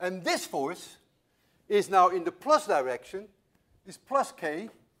 And this force is now in the plus direction, is plus k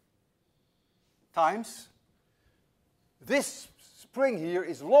times this spring here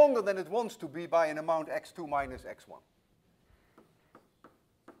is longer than it wants to be by an amount x2 minus x1.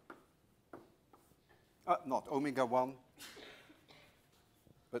 Not omega 1,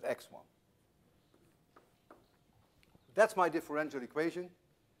 but x1. That's my differential equation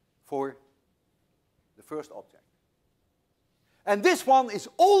for the first object. And this one is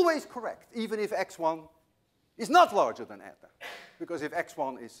always correct, even if x1 is not larger than eta. Because if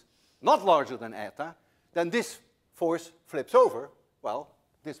x1 is not larger than eta, then this force flips over. Well,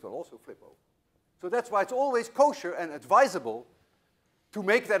 this will also flip over. So that's why it's always kosher and advisable to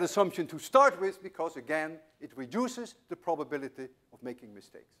make that assumption to start with, because, again, it reduces the probability of making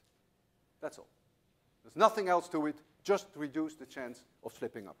mistakes. That's all. There's nothing else to it, just reduce the chance of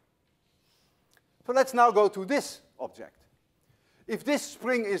slipping up. So let's now go to this object. If this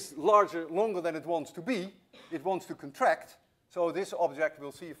spring is longer than it wants to be, it wants to contract, so this object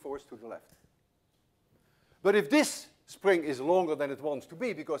will see a force to the left. But if this spring is longer than it wants to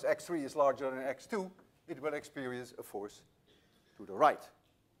be, because x3 is larger than x2, it will experience a force to the right.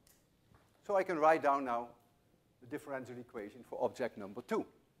 So I can write down now the differential equation for object number 2.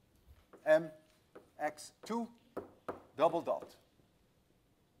 mx2 double dot.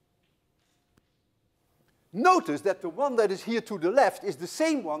 Notice that the one that is here to the left is the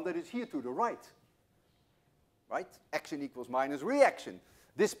same one that is here to the right. Right? Action equals minus reaction.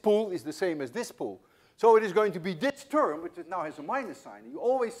 This pool is the same as this pool. So it is going to be this term, which now has a minus sign. You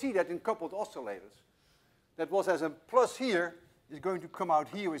always see that in coupled oscillators. That was as a plus here, is going to come out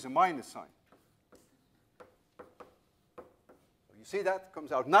here as a minus sign. You see that?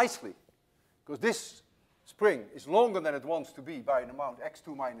 Comes out nicely. Because this spring is longer than it wants to be by an amount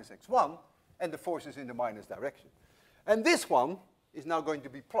x2 minus x1, and the force is in the minus direction. And this one is now going to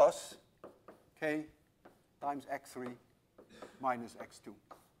be plus k times x3 minus x2.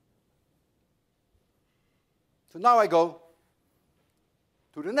 So now I go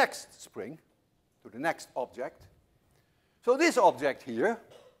to the next spring, to the next object. So this object here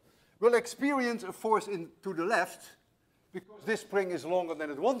will experience a force to the left, because this spring is longer than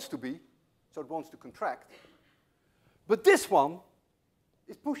it wants to be, so it wants to contract. But this one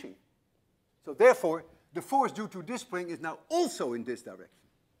is pushing. So therefore, the force due to this spring is now also in this direction,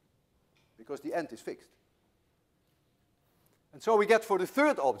 because the end is fixed. And so we get for the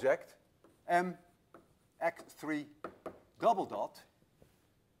third object, mx3 double dot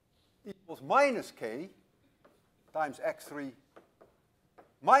equals minus k times x3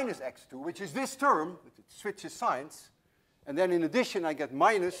 minus x2, which is this term, it switches signs, and then in addition I get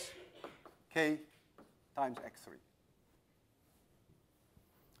minus k times x3.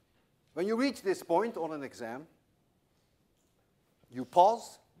 When you reach this point on an exam, you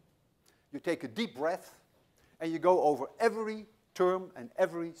pause, you take a deep breath, and you go over every term and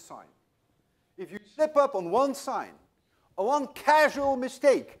every sign. If you slip up on one sign, or one casual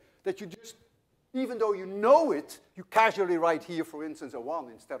mistake that you just, even though you know it, you casually write here, for instance, a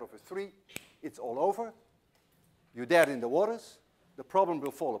 1 instead of a 3, it's all over. You're dead in the waters, the problem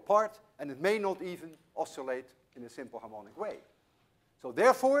will fall apart, and it may not even oscillate in a simple harmonic way. So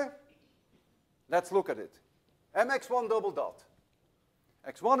therefore, let's look at it. mx1 double dot.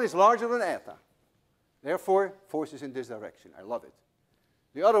 x1 is larger than eta. Therefore, force is in this direction. I love it.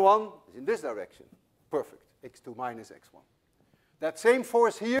 The other one is in this direction. Perfect. x2 minus x1. That same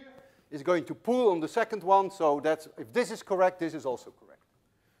force here is going to pull on the second one, so that's, if this is correct, this is also correct.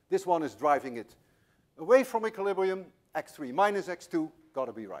 This one is driving it away from equilibrium. x3 minus x2, got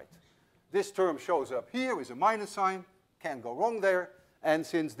to be right. This term shows up here with a minus sign. Can't go wrong there. And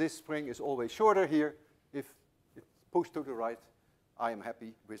since this spring is always shorter here, if it's pushed to the right, I am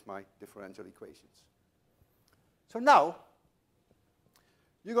happy with my differential equations. So now,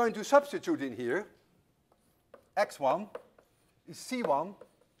 you're going to substitute in here. x1 is c1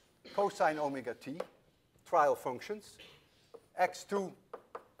 cosine omega t, trial functions. x2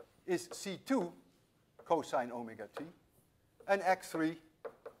 is c2 cosine omega t. And x3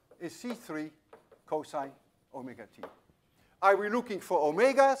 is c3 cosine omega t. Are we looking for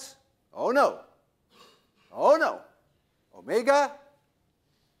omegas? Oh no. Oh no. Omega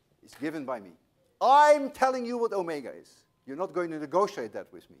is given by me. I'm telling you what omega is. You're not going to negotiate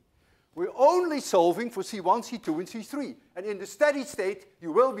that with me. We're only solving for C1, C2, and C3. And in the steady state,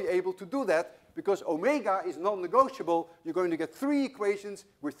 you will be able to do that because omega is non-negotiable. You're going to get 3 equations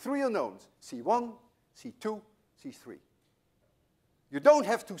with 3 unknowns, C1, C2, C3. You don't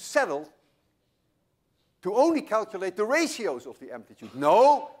have to settle to only calculate the ratios of the amplitude.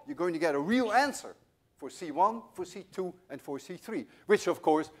 No, you're going to get a real answer for C1, for C2, and for C3, which of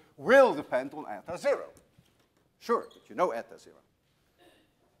course will depend on eta 0. Sure, but you know eta 0.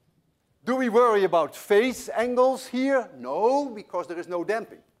 Do we worry about phase angles here? No, because there is no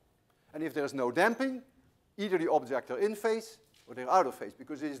damping. And if there is no damping, either the objects are in phase or they're out of phase,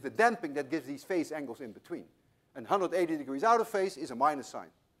 because it is the damping that gives these phase angles in between. And 180 degrees out of phase is a minus sign.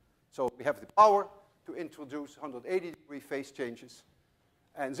 So we have the power to introduce 180-degree phase changes.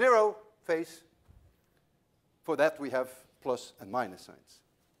 And 0 phase, for that we have plus and minus signs.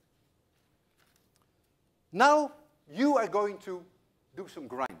 Now you are going to do some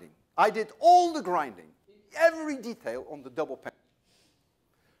grinding. I did all the grinding, every detail on the double pendulum.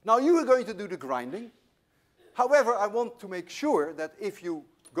 Now you are going to do the grinding. However, I want to make sure that if you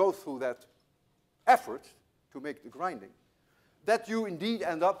go through that effort to make the grinding, that you indeed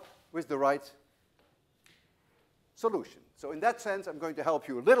end up with the right solution. So in that sense, I'm going to help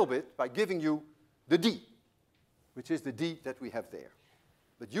you a little bit by giving you the D, which is the D that we have there.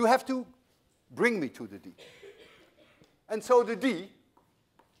 But you have to bring me to the D. And so the D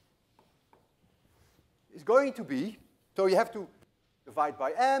is going to be, so you have to divide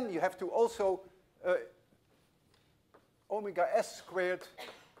by m, you have to also omega s squared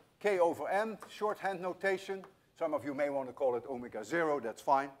k over m, shorthand notation. Some of you may want to call it omega 0, that's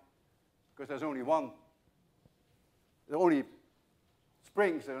fine, because there's only one. There are only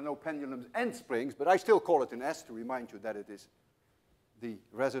springs, there are no pendulums and springs, but I still call it an S to remind you that it is the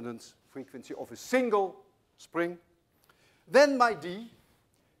resonance frequency of a single spring. Then my D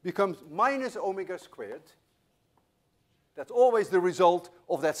becomes minus omega squared. That's always the result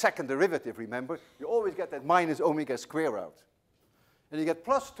of that second derivative, remember? You always get that minus omega square out. And you get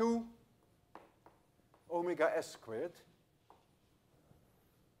plus 2 omega s squared.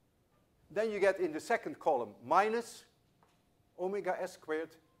 Then you get in the second column minus omega s squared.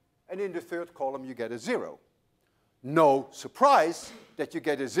 And in the third column you get a 0. No surprise that you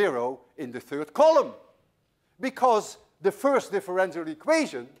get a 0 in the third column, because the first differential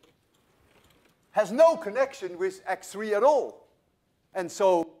equation has no connection with x3 at all. And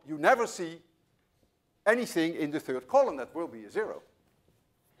so you never see anything in the third column that will be a 0.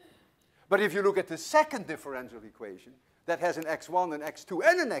 But if you look at the second differential equation, that has an x1, an x2,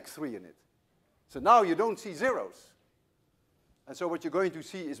 and an x3 in it. So now you don't see zeros. And so what you're going to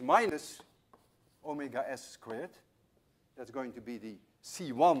see is minus omega s squared. That's going to be the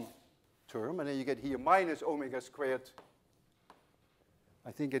C1 term. And then you get here minus omega squared.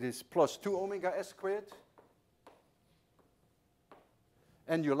 I think it is plus 2 omega s squared.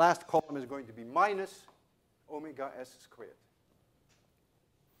 And your last column is going to be minus omega s squared.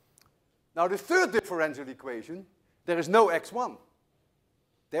 Now the third differential equation, there is no x1.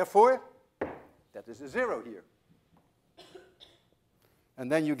 Therefore, that is a 0 here.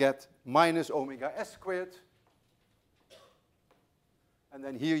 And then you get minus omega s squared. And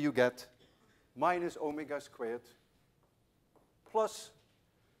then here you get minus omega squared plus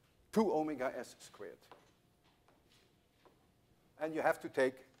 2 omega s squared. And you have to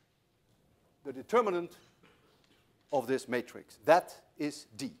take the determinant of this matrix. That is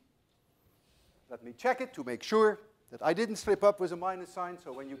D. Let me check it to make sure that I didn't slip up with a minus sign,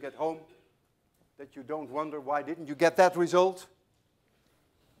 so when you get home, that you don't wonder why didn't you get that result.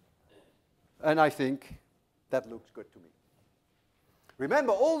 And I think that looks good to me.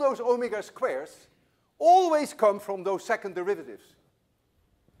 Remember, all those omega squares always come from those second derivatives.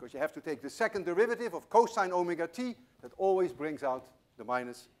 Because you have to take the second derivative of cosine omega t, that always brings out the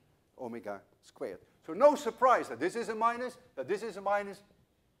minus omega squared. So no surprise that this is a minus, that this is a minus,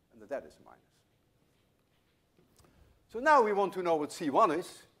 and that that is a minus. So now we want to know what C1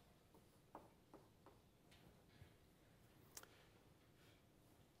 is.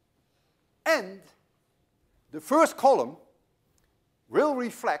 And the first column will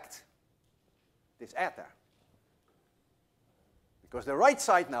reflect this eta. Because the right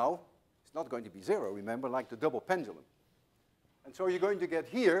side now is not going to be 0, remember, like the double pendulum. And so you're going to get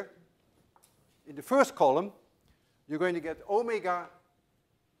here, in the first column, you're going to get omega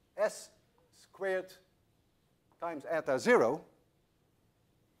s squared times eta 0.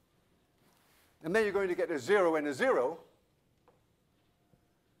 And then you're going to get a 0 and a 0.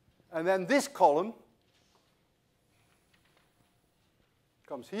 And then this column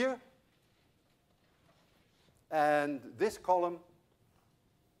comes here. And this column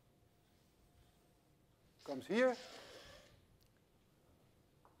comes here.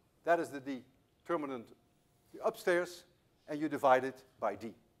 That is the determinant upstairs, and you divide it by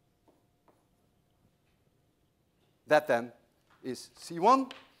d. That then is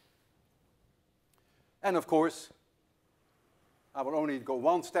C1. And of course, I will only go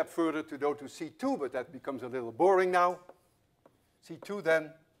one step further to go to C2, but that becomes a little boring now. C2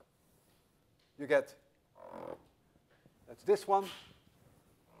 then, you get, that's this one.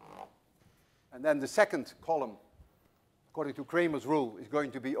 And then the second column, according to Kramer's rule, is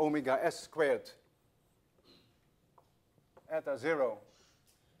going to be omega s squared eta 0,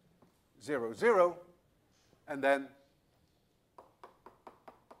 0, 0. And then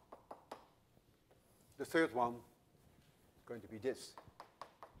the third one is going to be this.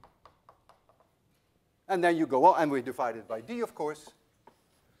 And then you go on, and we divide it by d, of course.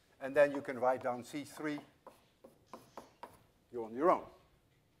 And then you can write down C3. You're on your own.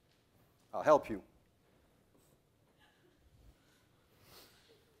 I'll help you.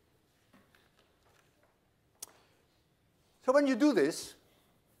 So when you do this,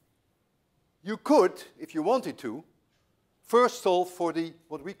 you could, if you wanted to, first solve for the,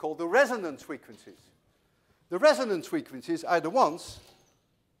 what we call the resonance frequencies. The resonance frequencies are the ones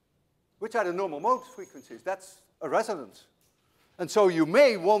which are the normal mode frequencies. That's a resonance. And so you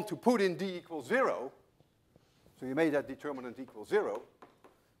may want to put in d equals 0. So you made that determinant equal 0,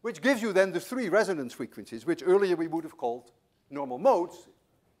 which gives you then the 3 resonance frequencies, which earlier we would have called normal modes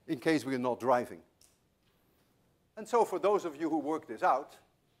in case we are not driving. And so for those of you who work this out,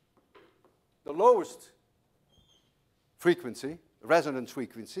 the lowest frequency, resonance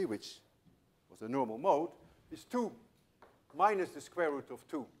frequency, which was the normal mode, is 2 minus the square root of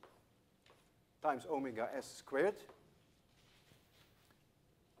 2 times omega s squared.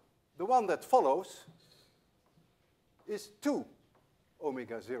 The one that follows is 2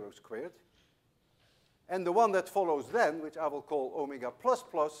 omega 0 squared. And the one that follows then, which I will call omega plus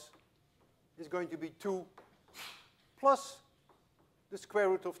plus, is going to be 2 plus the square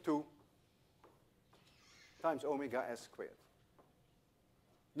root of 2 times omega s squared.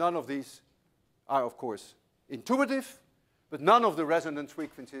 None of these are, of course, intuitive, but none of the resonance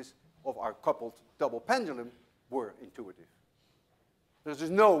frequencies of our coupled double pendulum were intuitive. There's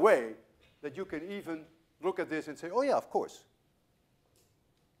just no way that you can even look at this and say, oh yeah, of course.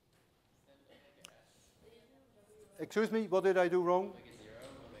 Excuse me, what did I do wrong?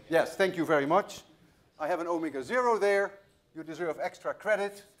 Yes, thank you very much. I have an omega 0 there. You deserve extra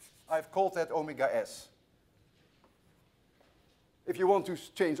credit. I've called that omega s. If you want to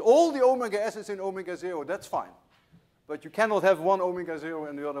change all the omega s's in omega 0, that's fine. But you cannot have one omega 0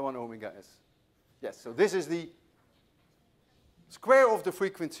 and the other one omega s. Yes, so this is the square of the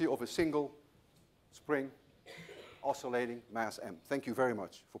frequency of a single spring oscillating mass m. Thank you very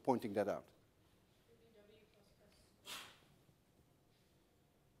much for pointing that out.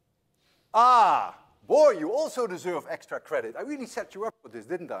 Ah, boy, you also deserve extra credit. I really set you up for this,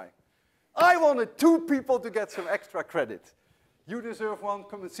 didn't I? I wanted 2 people to get some extra credit. You deserve one.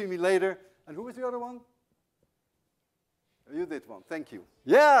 Come and see me later. And who was the other one? You did one. Thank you.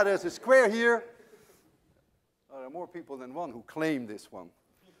 Yeah, there's a square here. There are more people than one who claim this one.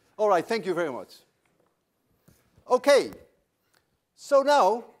 All right, thank you very much. Okay, so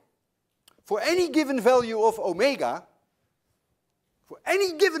now, for any given value of omega,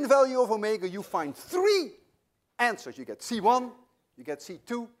 you find 3 answers. You get C1, you get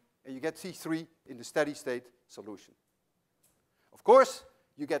C2, and you get C3 in the steady state solution. Of course,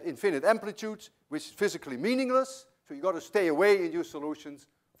 you get infinite amplitudes, which is physically meaningless, so you've got to stay away in your solutions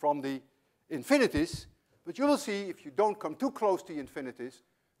from the infinities. But you will see, if you don't come too close to the infinities,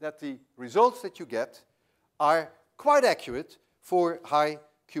 that the results that you get are quite accurate for high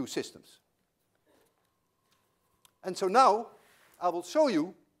Q systems. And so now I will show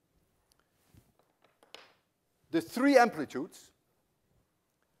you the 3 amplitudes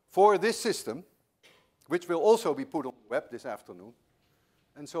for this system, which will also be put on the web this afternoon.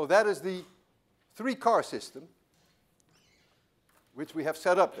 And so that is the 3-car system, which we have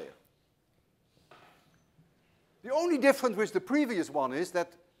set up there. The only difference with the previous one is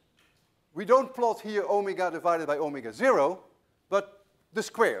that we don't plot here omega divided by omega 0, but the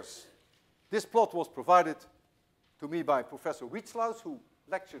squares. This plot was provided to me by Professor Wietzlaus, who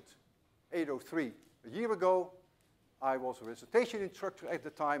lectured 803 a year ago. I was a recitation instructor at the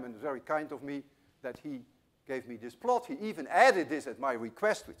time, and very kind of me that he gave me this plot. He even added this at my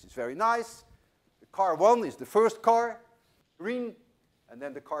request, which is very nice. The car 1 is the first car, green, and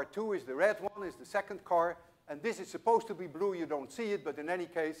then the car 2 is the red one, is the second car. And this is supposed to be blue, you don't see it, but in any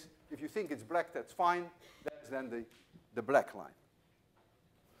case, if you think it's black, that's fine. That's then the black line.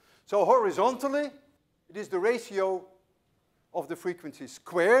 So horizontally, it is the ratio of the frequencies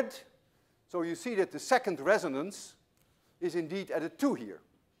squared. So you see that the second resonance is indeed at a 2 here.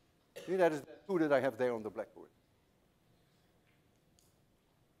 See, that is the 2 that I have there on the blackboard.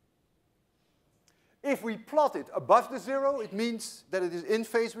 If we plot it above the 0, it means that it is in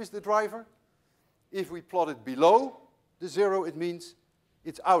phase with the driver. If we plot it below the 0, it means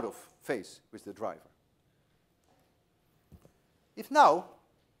it's out of phase with the driver. If now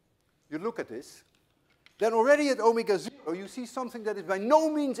you look at this, then already at omega 0, you see something that is by no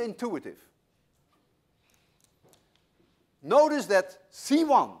means intuitive. Notice that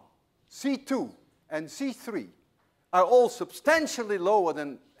C1, C2, and C3 are all substantially lower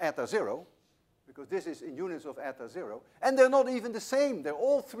than eta 0, because this is in units of eta 0, and they're not even the same. They're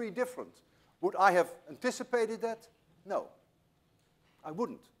all 3 different. Would I have anticipated that? No, I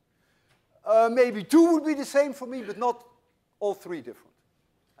wouldn't. Maybe 2 would be the same for me, but not all 3 different.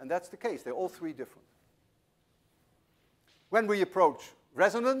 And that's the case. They're all 3 different. When we approach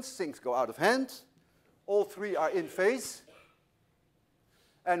resonance, things go out of hand. All 3 are in phase.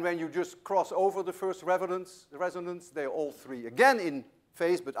 And when you just cross over the first resonance, they're all 3 again in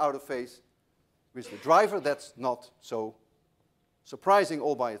phase, but out of phase with the driver. That's not so surprising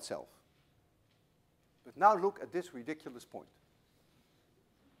all by itself. But now look at this ridiculous point.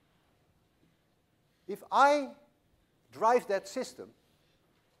 If I drive that system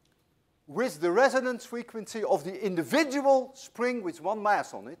with the resonance frequency of the individual spring with 1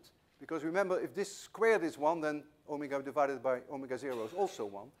 mass on it, because remember, if this squared is 1, then omega divided by omega 0 is also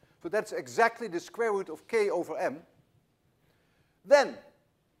 1. So that's exactly the square root of k over m. Then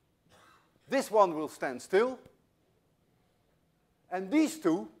this one will stand still, and these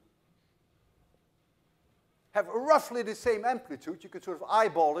 2 have roughly the same amplitude. You could sort of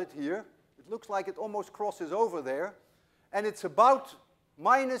eyeball it here. It looks like it almost crosses over there, and it's about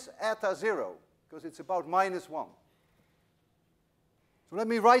minus eta 0, because it's about minus 1. So let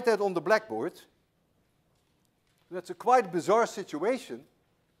me write that on the blackboard. That's a quite bizarre situation.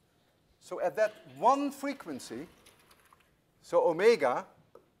 So at that one frequency, so omega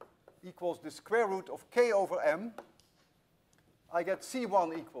equals the square root of k over m, I get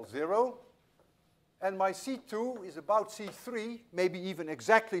C1 equals 0, and my C2 is about C3, maybe even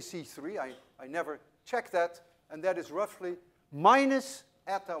exactly C3. I never check that, and that is roughly minus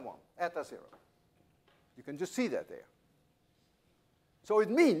eta 1, eta 0. You can just see that there. So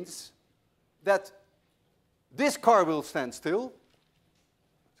it means that this car will stand still.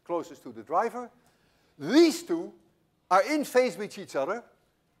 It's closest to the driver. These 2 are in phase with each other,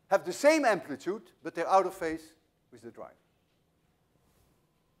 have the same amplitude, but they're out of phase with the driver.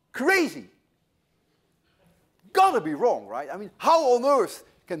 Crazy. Gotta be wrong, right? I mean, how on earth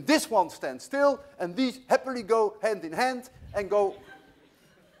can this one stand still and these happily go hand in hand and go?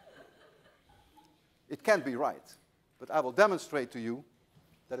 It can't be right. But I will demonstrate to you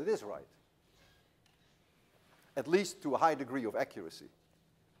that it is right, at least to a high degree of accuracy.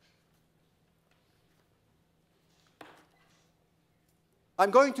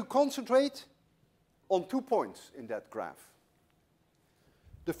 I'm going to concentrate on 2 points in that graph.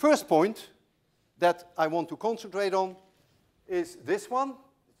 The first point that I want to concentrate on is this one.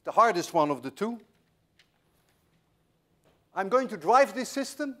 It's the hardest one of the 2. I'm going to drive this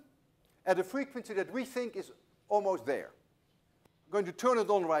system at a frequency that we think is almost there. I'm going to turn it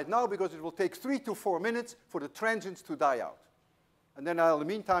on right now because it will take 3 to 4 minutes for the transients to die out. And then in the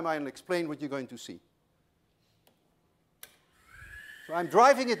meantime, I'll explain what you're going to see. So I'm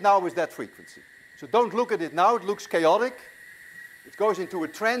driving it now with that frequency. So don't look at it now, it looks chaotic. It goes into a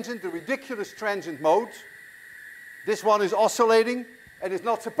transient, a ridiculous transient mode. This one is oscillating, and it's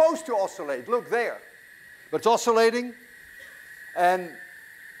not supposed to oscillate. Look there. but it's oscillating, and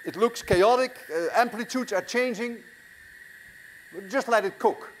it looks chaotic. Amplitudes are changing. Just let it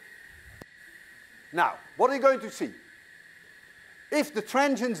cook. Now, what are you going to see? If the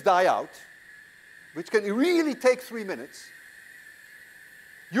transients die out, which can really take 3 minutes,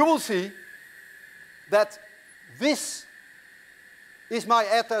 you will see that this is my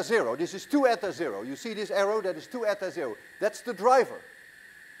eta 0. This is 2 eta 0. You see this arrow? That is 2 eta 0. That's the driver.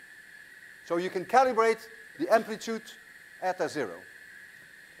 So you can calibrate the amplitude eta 0.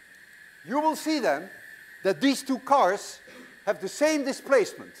 You will see then that these two cars have the same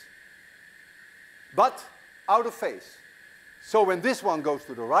displacement, but out of phase. So when this one goes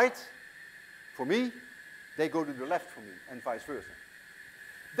to the right, for me, they go to the left for me, and vice versa.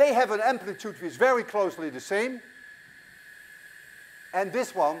 They have an amplitude which is very closely the same, and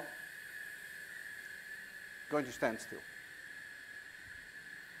this one going to stand still.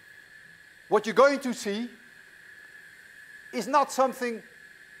 What you're going to see is not something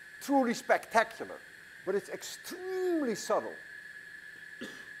truly spectacular, but it's extremely subtle.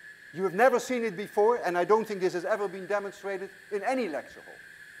 You have never seen it before, and I don't think this has ever been demonstrated in any lecture hall.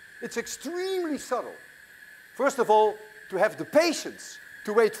 It's extremely subtle. First of all, to have the patience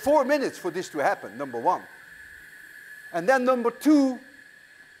to wait 4 minutes for this to happen, number one. And then number two,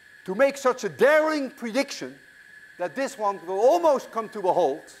 to make such a daring prediction that this one will almost come to a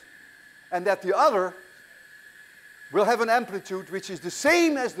halt, and that the other will have an amplitude which is the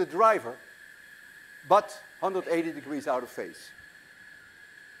same as the driver, but 180 degrees out of phase.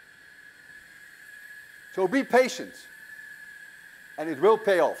 So be patient, and it will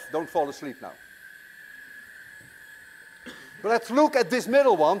pay off. Don't fall asleep now. But let's look at this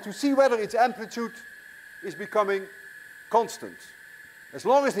middle one to see whether its amplitude is becoming constant. As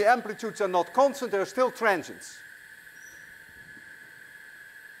long as the amplitudes are not constant, there are still transients.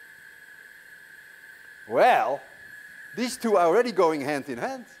 Well, these two are already going hand in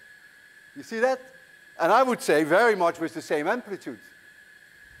hand. You see that? And I would say very much with the same amplitude.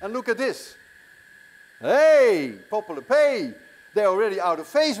 And look at this. Hey, popular pay. They're already out of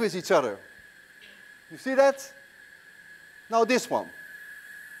phase with each other. You see that? Now this one.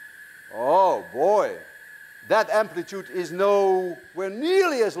 Oh boy. That amplitude is nowhere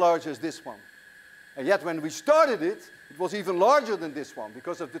nearly as large as this one. And yet when we started it, it was even larger than this one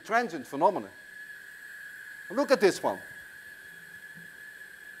because of the transient phenomenon. Look at this one.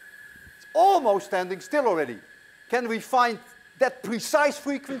 It's almost standing still already. Can we find that precise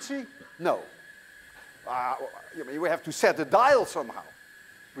frequency? No. We have to set the dial somehow.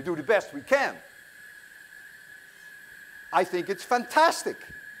 We do the best we can. I think it's fantastic.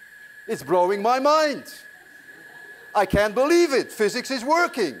 It's blowing my mind. I can't believe it. Physics is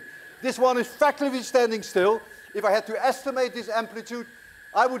working. This one is factually standing still. If I had to estimate this amplitude,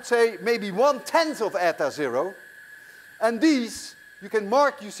 I would say maybe 1/10 of eta 0. And these, you can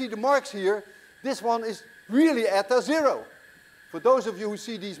mark, you see the marks here, this one is really eta 0. For those of you who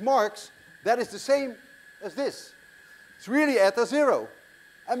see these marks, that is the same as this. It's really eta 0.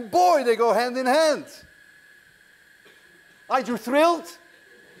 And boy, they go hand in hand. Aren't you thrilled?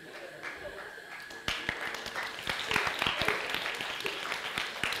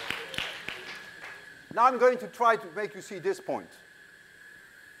 Now I'm going to try to make you see this point.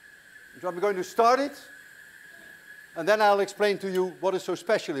 So I'm going to start it, and then I'll explain to you what is so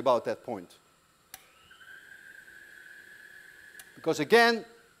special about that point. Because again,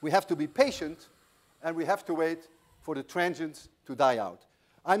 we have to be patient, and we have to wait for the transients to die out.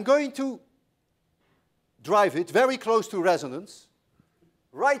 I'm going to drive it very close to resonance.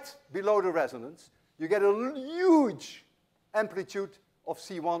 Right below the resonance, you get a huge amplitude of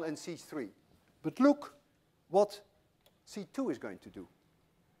C1 and C3. But look what C2 is going to do.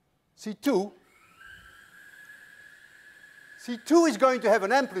 C2 is going to have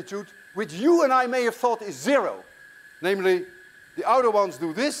an amplitude which you and I may have thought is 0. Namely, the outer ones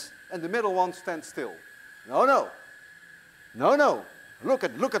do this, and the middle ones stand still. No, no. No, no. Look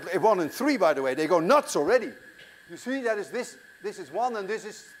at 1 and 3, by the way. They go nuts already. You see, that is this is 1 and this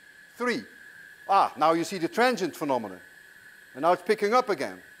is 3. Ah, now you see the transient phenomenon. And now it's picking up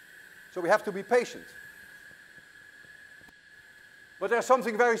again. So we have to be patient. But there's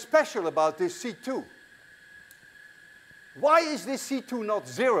something very special about this C2. Why is this C2 not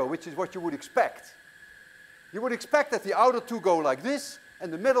 0, which is what you would expect? You would expect that the outer two go like this,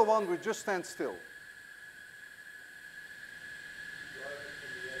 and the middle one would just stand still.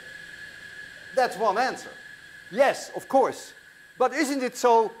 That's one answer. Yes, of course. But isn't it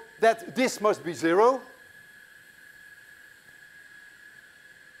so that this must be 0?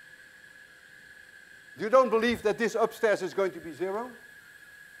 You don't believe that this upstairs is going to be 0?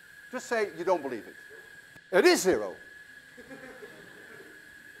 Just say you don't believe it. It is 0.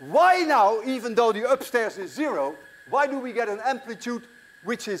 Why now, even though the upstairs is 0, why do we get an amplitude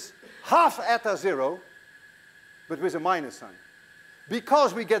which is half eta 0, but with a minus sign?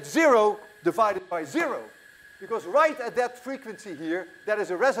 Because we get 0 divided by 0. Because right at that frequency here, that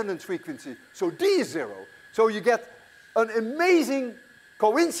is a resonance frequency. So D is 0. So you get an amazing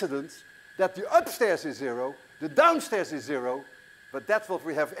coincidence that the upstairs is 0, the downstairs is 0, but that's what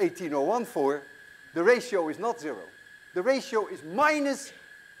we have 1801 for. The ratio is not 0. The ratio is minus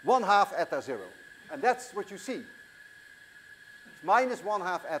 1/2 eta 0. And that's what you see. It's minus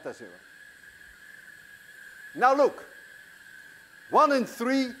 1/2 eta 0. Now look. 1 and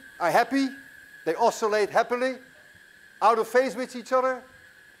 3 are happy. They oscillate happily, out of phase with each other.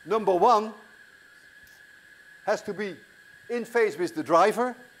 Number 1 has to be in phase with the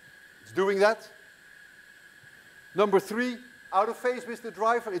driver. It's doing that. Number 3, out of phase with the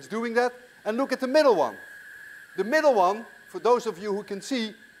driver. It's doing that. And look at the middle one. The middle one, for those of you who can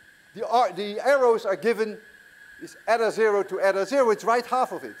see, the arrows are given, is eta 0 to eta 0. It's right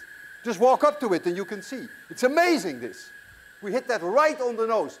half of it. Just walk up to it and you can see. It's amazing, this. We hit that right on the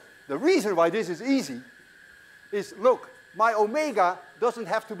nose. The reason why this is easy is, look, my omega doesn't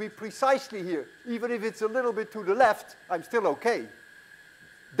have to be precisely here. Even if it's a little bit to the left, I'm still okay.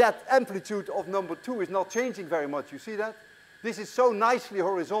 That amplitude of number 2 is not changing very much. You see that? This is so nicely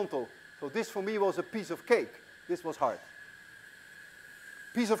horizontal. So this for me was a piece of cake. This was hard.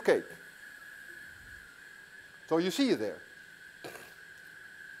 Piece of cake. So you see it there.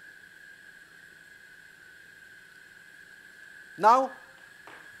 Now,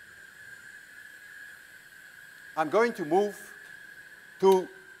 I'm going to move to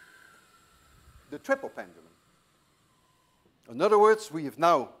the triple pendulum. In other words,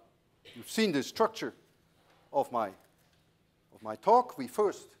 you've seen the structure of my talk. We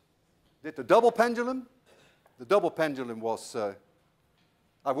first did the double pendulum. The double pendulum was,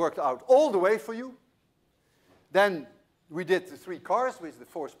 I worked out all the way for you. Then we did the 3 cars with the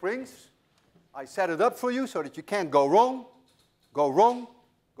 4 springs. I set it up for you so that you can't go wrong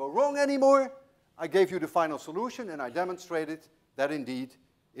anymore. I gave you the final solution, and I demonstrated that indeed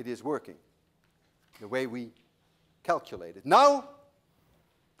it is working the way we calculated. Now,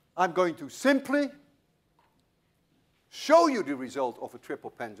 I'm going to simply show you the result of a triple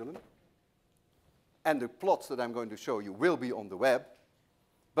pendulum, and the plots that I'm going to show you will be on the web,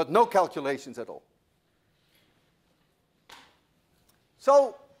 but no calculations at all.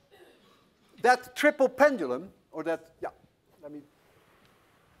 So, that triple pendulum, or that, yeah, let me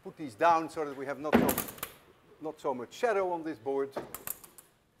put these down so that we have not so much shadow on this board.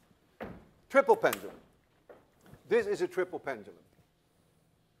 Triple pendulum. This is a triple pendulum.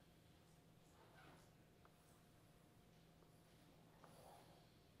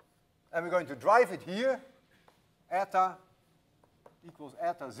 And we're going to drive it here. Eta equals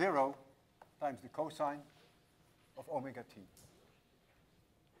eta 0 times the cosine of omega t.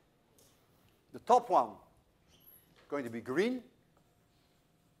 The top one is going to be green.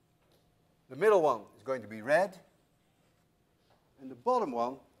 The middle one is going to be red. And the bottom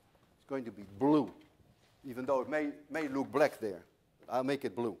one is going to be blue, even though it may look black there. I'll make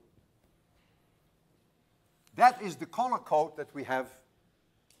it blue. That is the color code that we have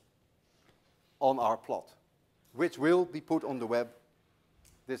on our plot, which will be put on the web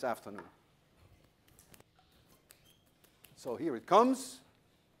this afternoon. So here it comes.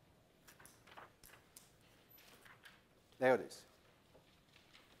 There it is.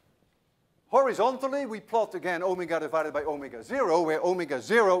 Horizontally, we plot again omega divided by omega 0, where omega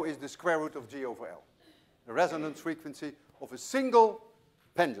 0 is the square root of G over L, the resonance frequency of a single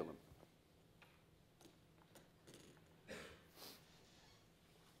pendulum.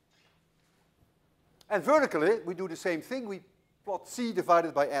 And vertically, we do the same thing. We plot C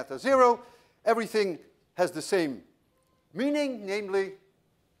divided by eta 0. Everything has the same meaning, namely,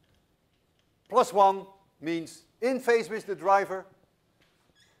 +1 means in phase with the driver,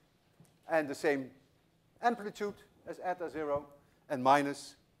 and the same amplitude as eta 0, and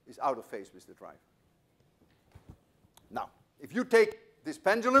minus is out of phase with the driver. Now, if you take this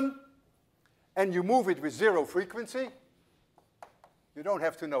pendulum and you move it with 0 frequency, you don't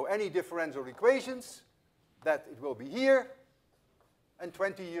have to know any differential equations, that it will be here, and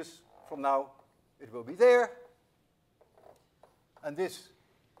 20 years from now it will be there. And this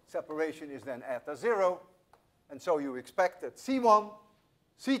separation is then eta 0, and so you expect that C1,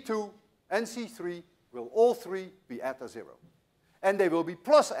 C2, and C3 will all 3 be eta 0. And they will be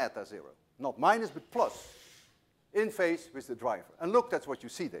plus eta 0, not minus, but plus, in phase with the driver. And look, that's what you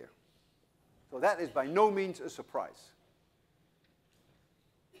see there. So that is by no means a surprise.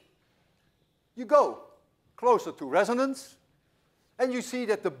 You go closer to resonance. And you see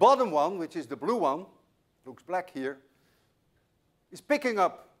that the bottom one, which is the blue one, looks black here, is picking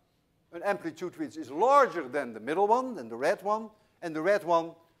up an amplitude which is larger than the middle one, than the red one, and the red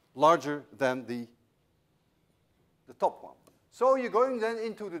one larger than the top one. So you're going then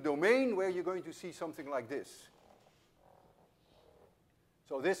into the domain where you're going to see something like this.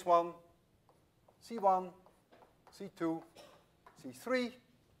 So this one, C1, C2, C3,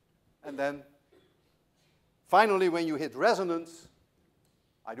 and then finally when you hit resonance,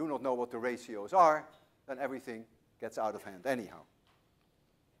 I do not know what the ratios are, then everything gets out of hand anyhow.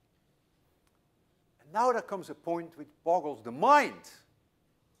 And now there comes a point which boggles the mind,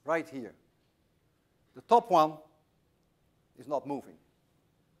 right here. The top one is not moving,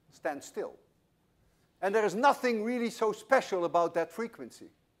 stands still. And there is nothing really so special about that frequency.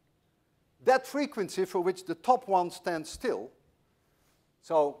 That frequency for which the top one stands still,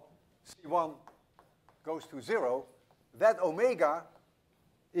 so C1 goes to 0, that omega,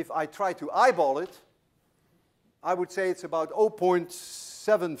 if I try to eyeball it, I would say it's about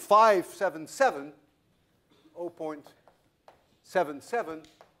 0.7577, 0.77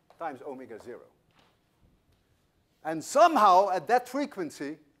 times omega 0. And somehow, at that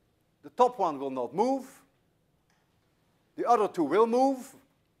frequency, the top one will not move. The other two will move.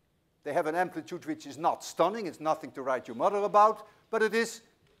 They have an amplitude which is not stunning. It's nothing to write your mother about. But it is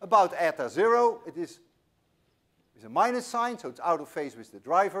about eta 0. It is a minus sign, so it's out of phase with the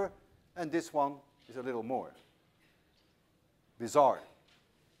driver. And this one is a little more bizarre.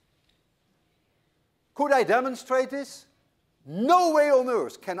 Could I demonstrate this? No way on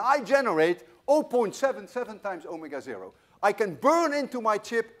earth can I generate 0.77 times omega 0. I can burn into my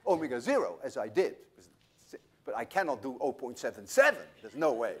chip omega 0, as I did. But I cannot do 0.77. There's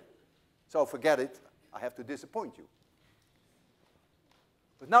no way. So forget it. I have to disappoint you.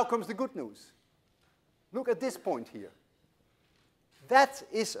 But now comes the good news. Look at this point here. That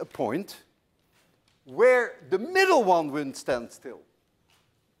is a point where the middle one will stand still.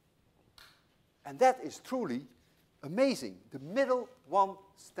 And that is truly amazing. The middle one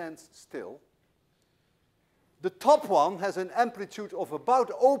stands still. The top one has an amplitude of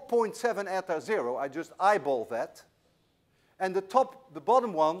about 0.7 eta 0. I just eyeball that. And the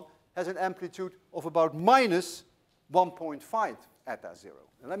bottom one has an amplitude of about minus 1.5 eta 0.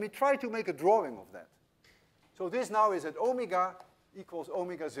 And let me try to make a drawing of that. So this now is at omega equals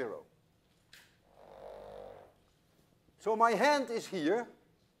omega 0. So my hand is here,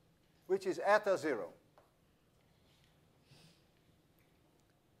 which is eta 0.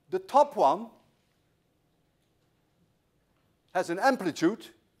 The top one has an amplitude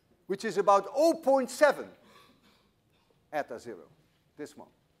which is about 0.7 eta 0, this one.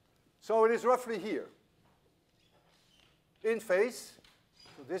 So it is roughly here, in phase,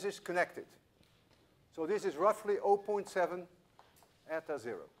 so this is connected. So this is roughly 0.7 eta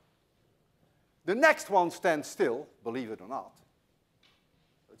 0. The next one stands still, believe it or not.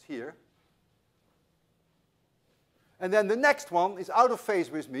 It's here. And then the next one is out of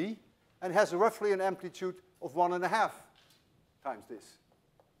phase with me and has roughly an amplitude of 1.5 times this.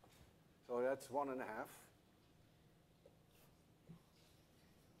 So that's 1.5.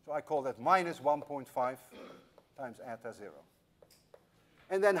 So I call that minus 1.5 times eta 0.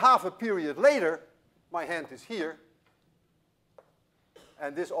 And then half a period later, my hand is here,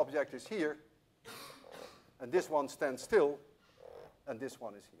 and this object is here, and this one stands still, and this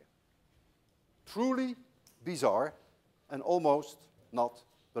one is here. Truly bizarre and almost not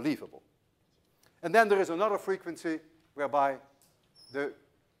believable. And then there is another frequency whereby the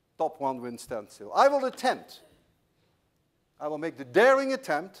top one will stand still. I will make the daring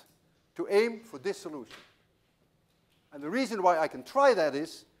attempt to aim for this solution. And the reason why I can try that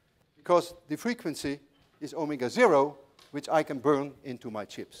is because the frequency is omega 0, which I can burn into my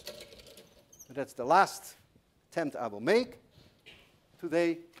chips. So that's the last attempt I will make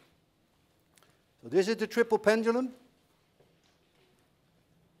today. So this is the triple pendulum.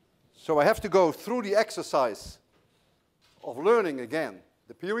 So I have to go through the exercise of learning again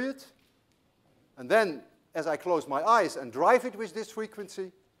the period. And then, as I close my eyes and drive it with this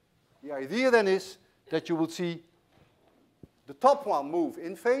frequency, the idea then is that you will see the top one move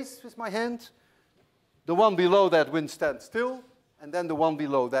in phase with my hand, the one below that will stand still, and then the one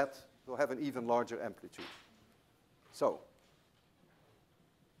below that will have an even larger amplitude. So,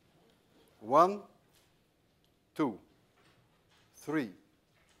 1, 2, 3,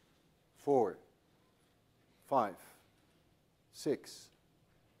 4, 5, 6,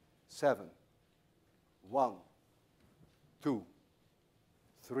 7, 1, 2,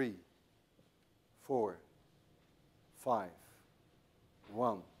 3, 4, 5,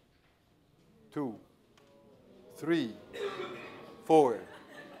 1, 2, 3, 4,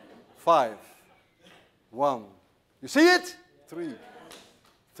 5, 1. You see it? 3,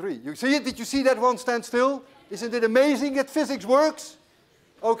 3. You see it? Did you see that one stand still? Isn't it amazing that physics works?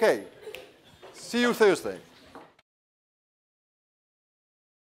 Okay. See you Thursday.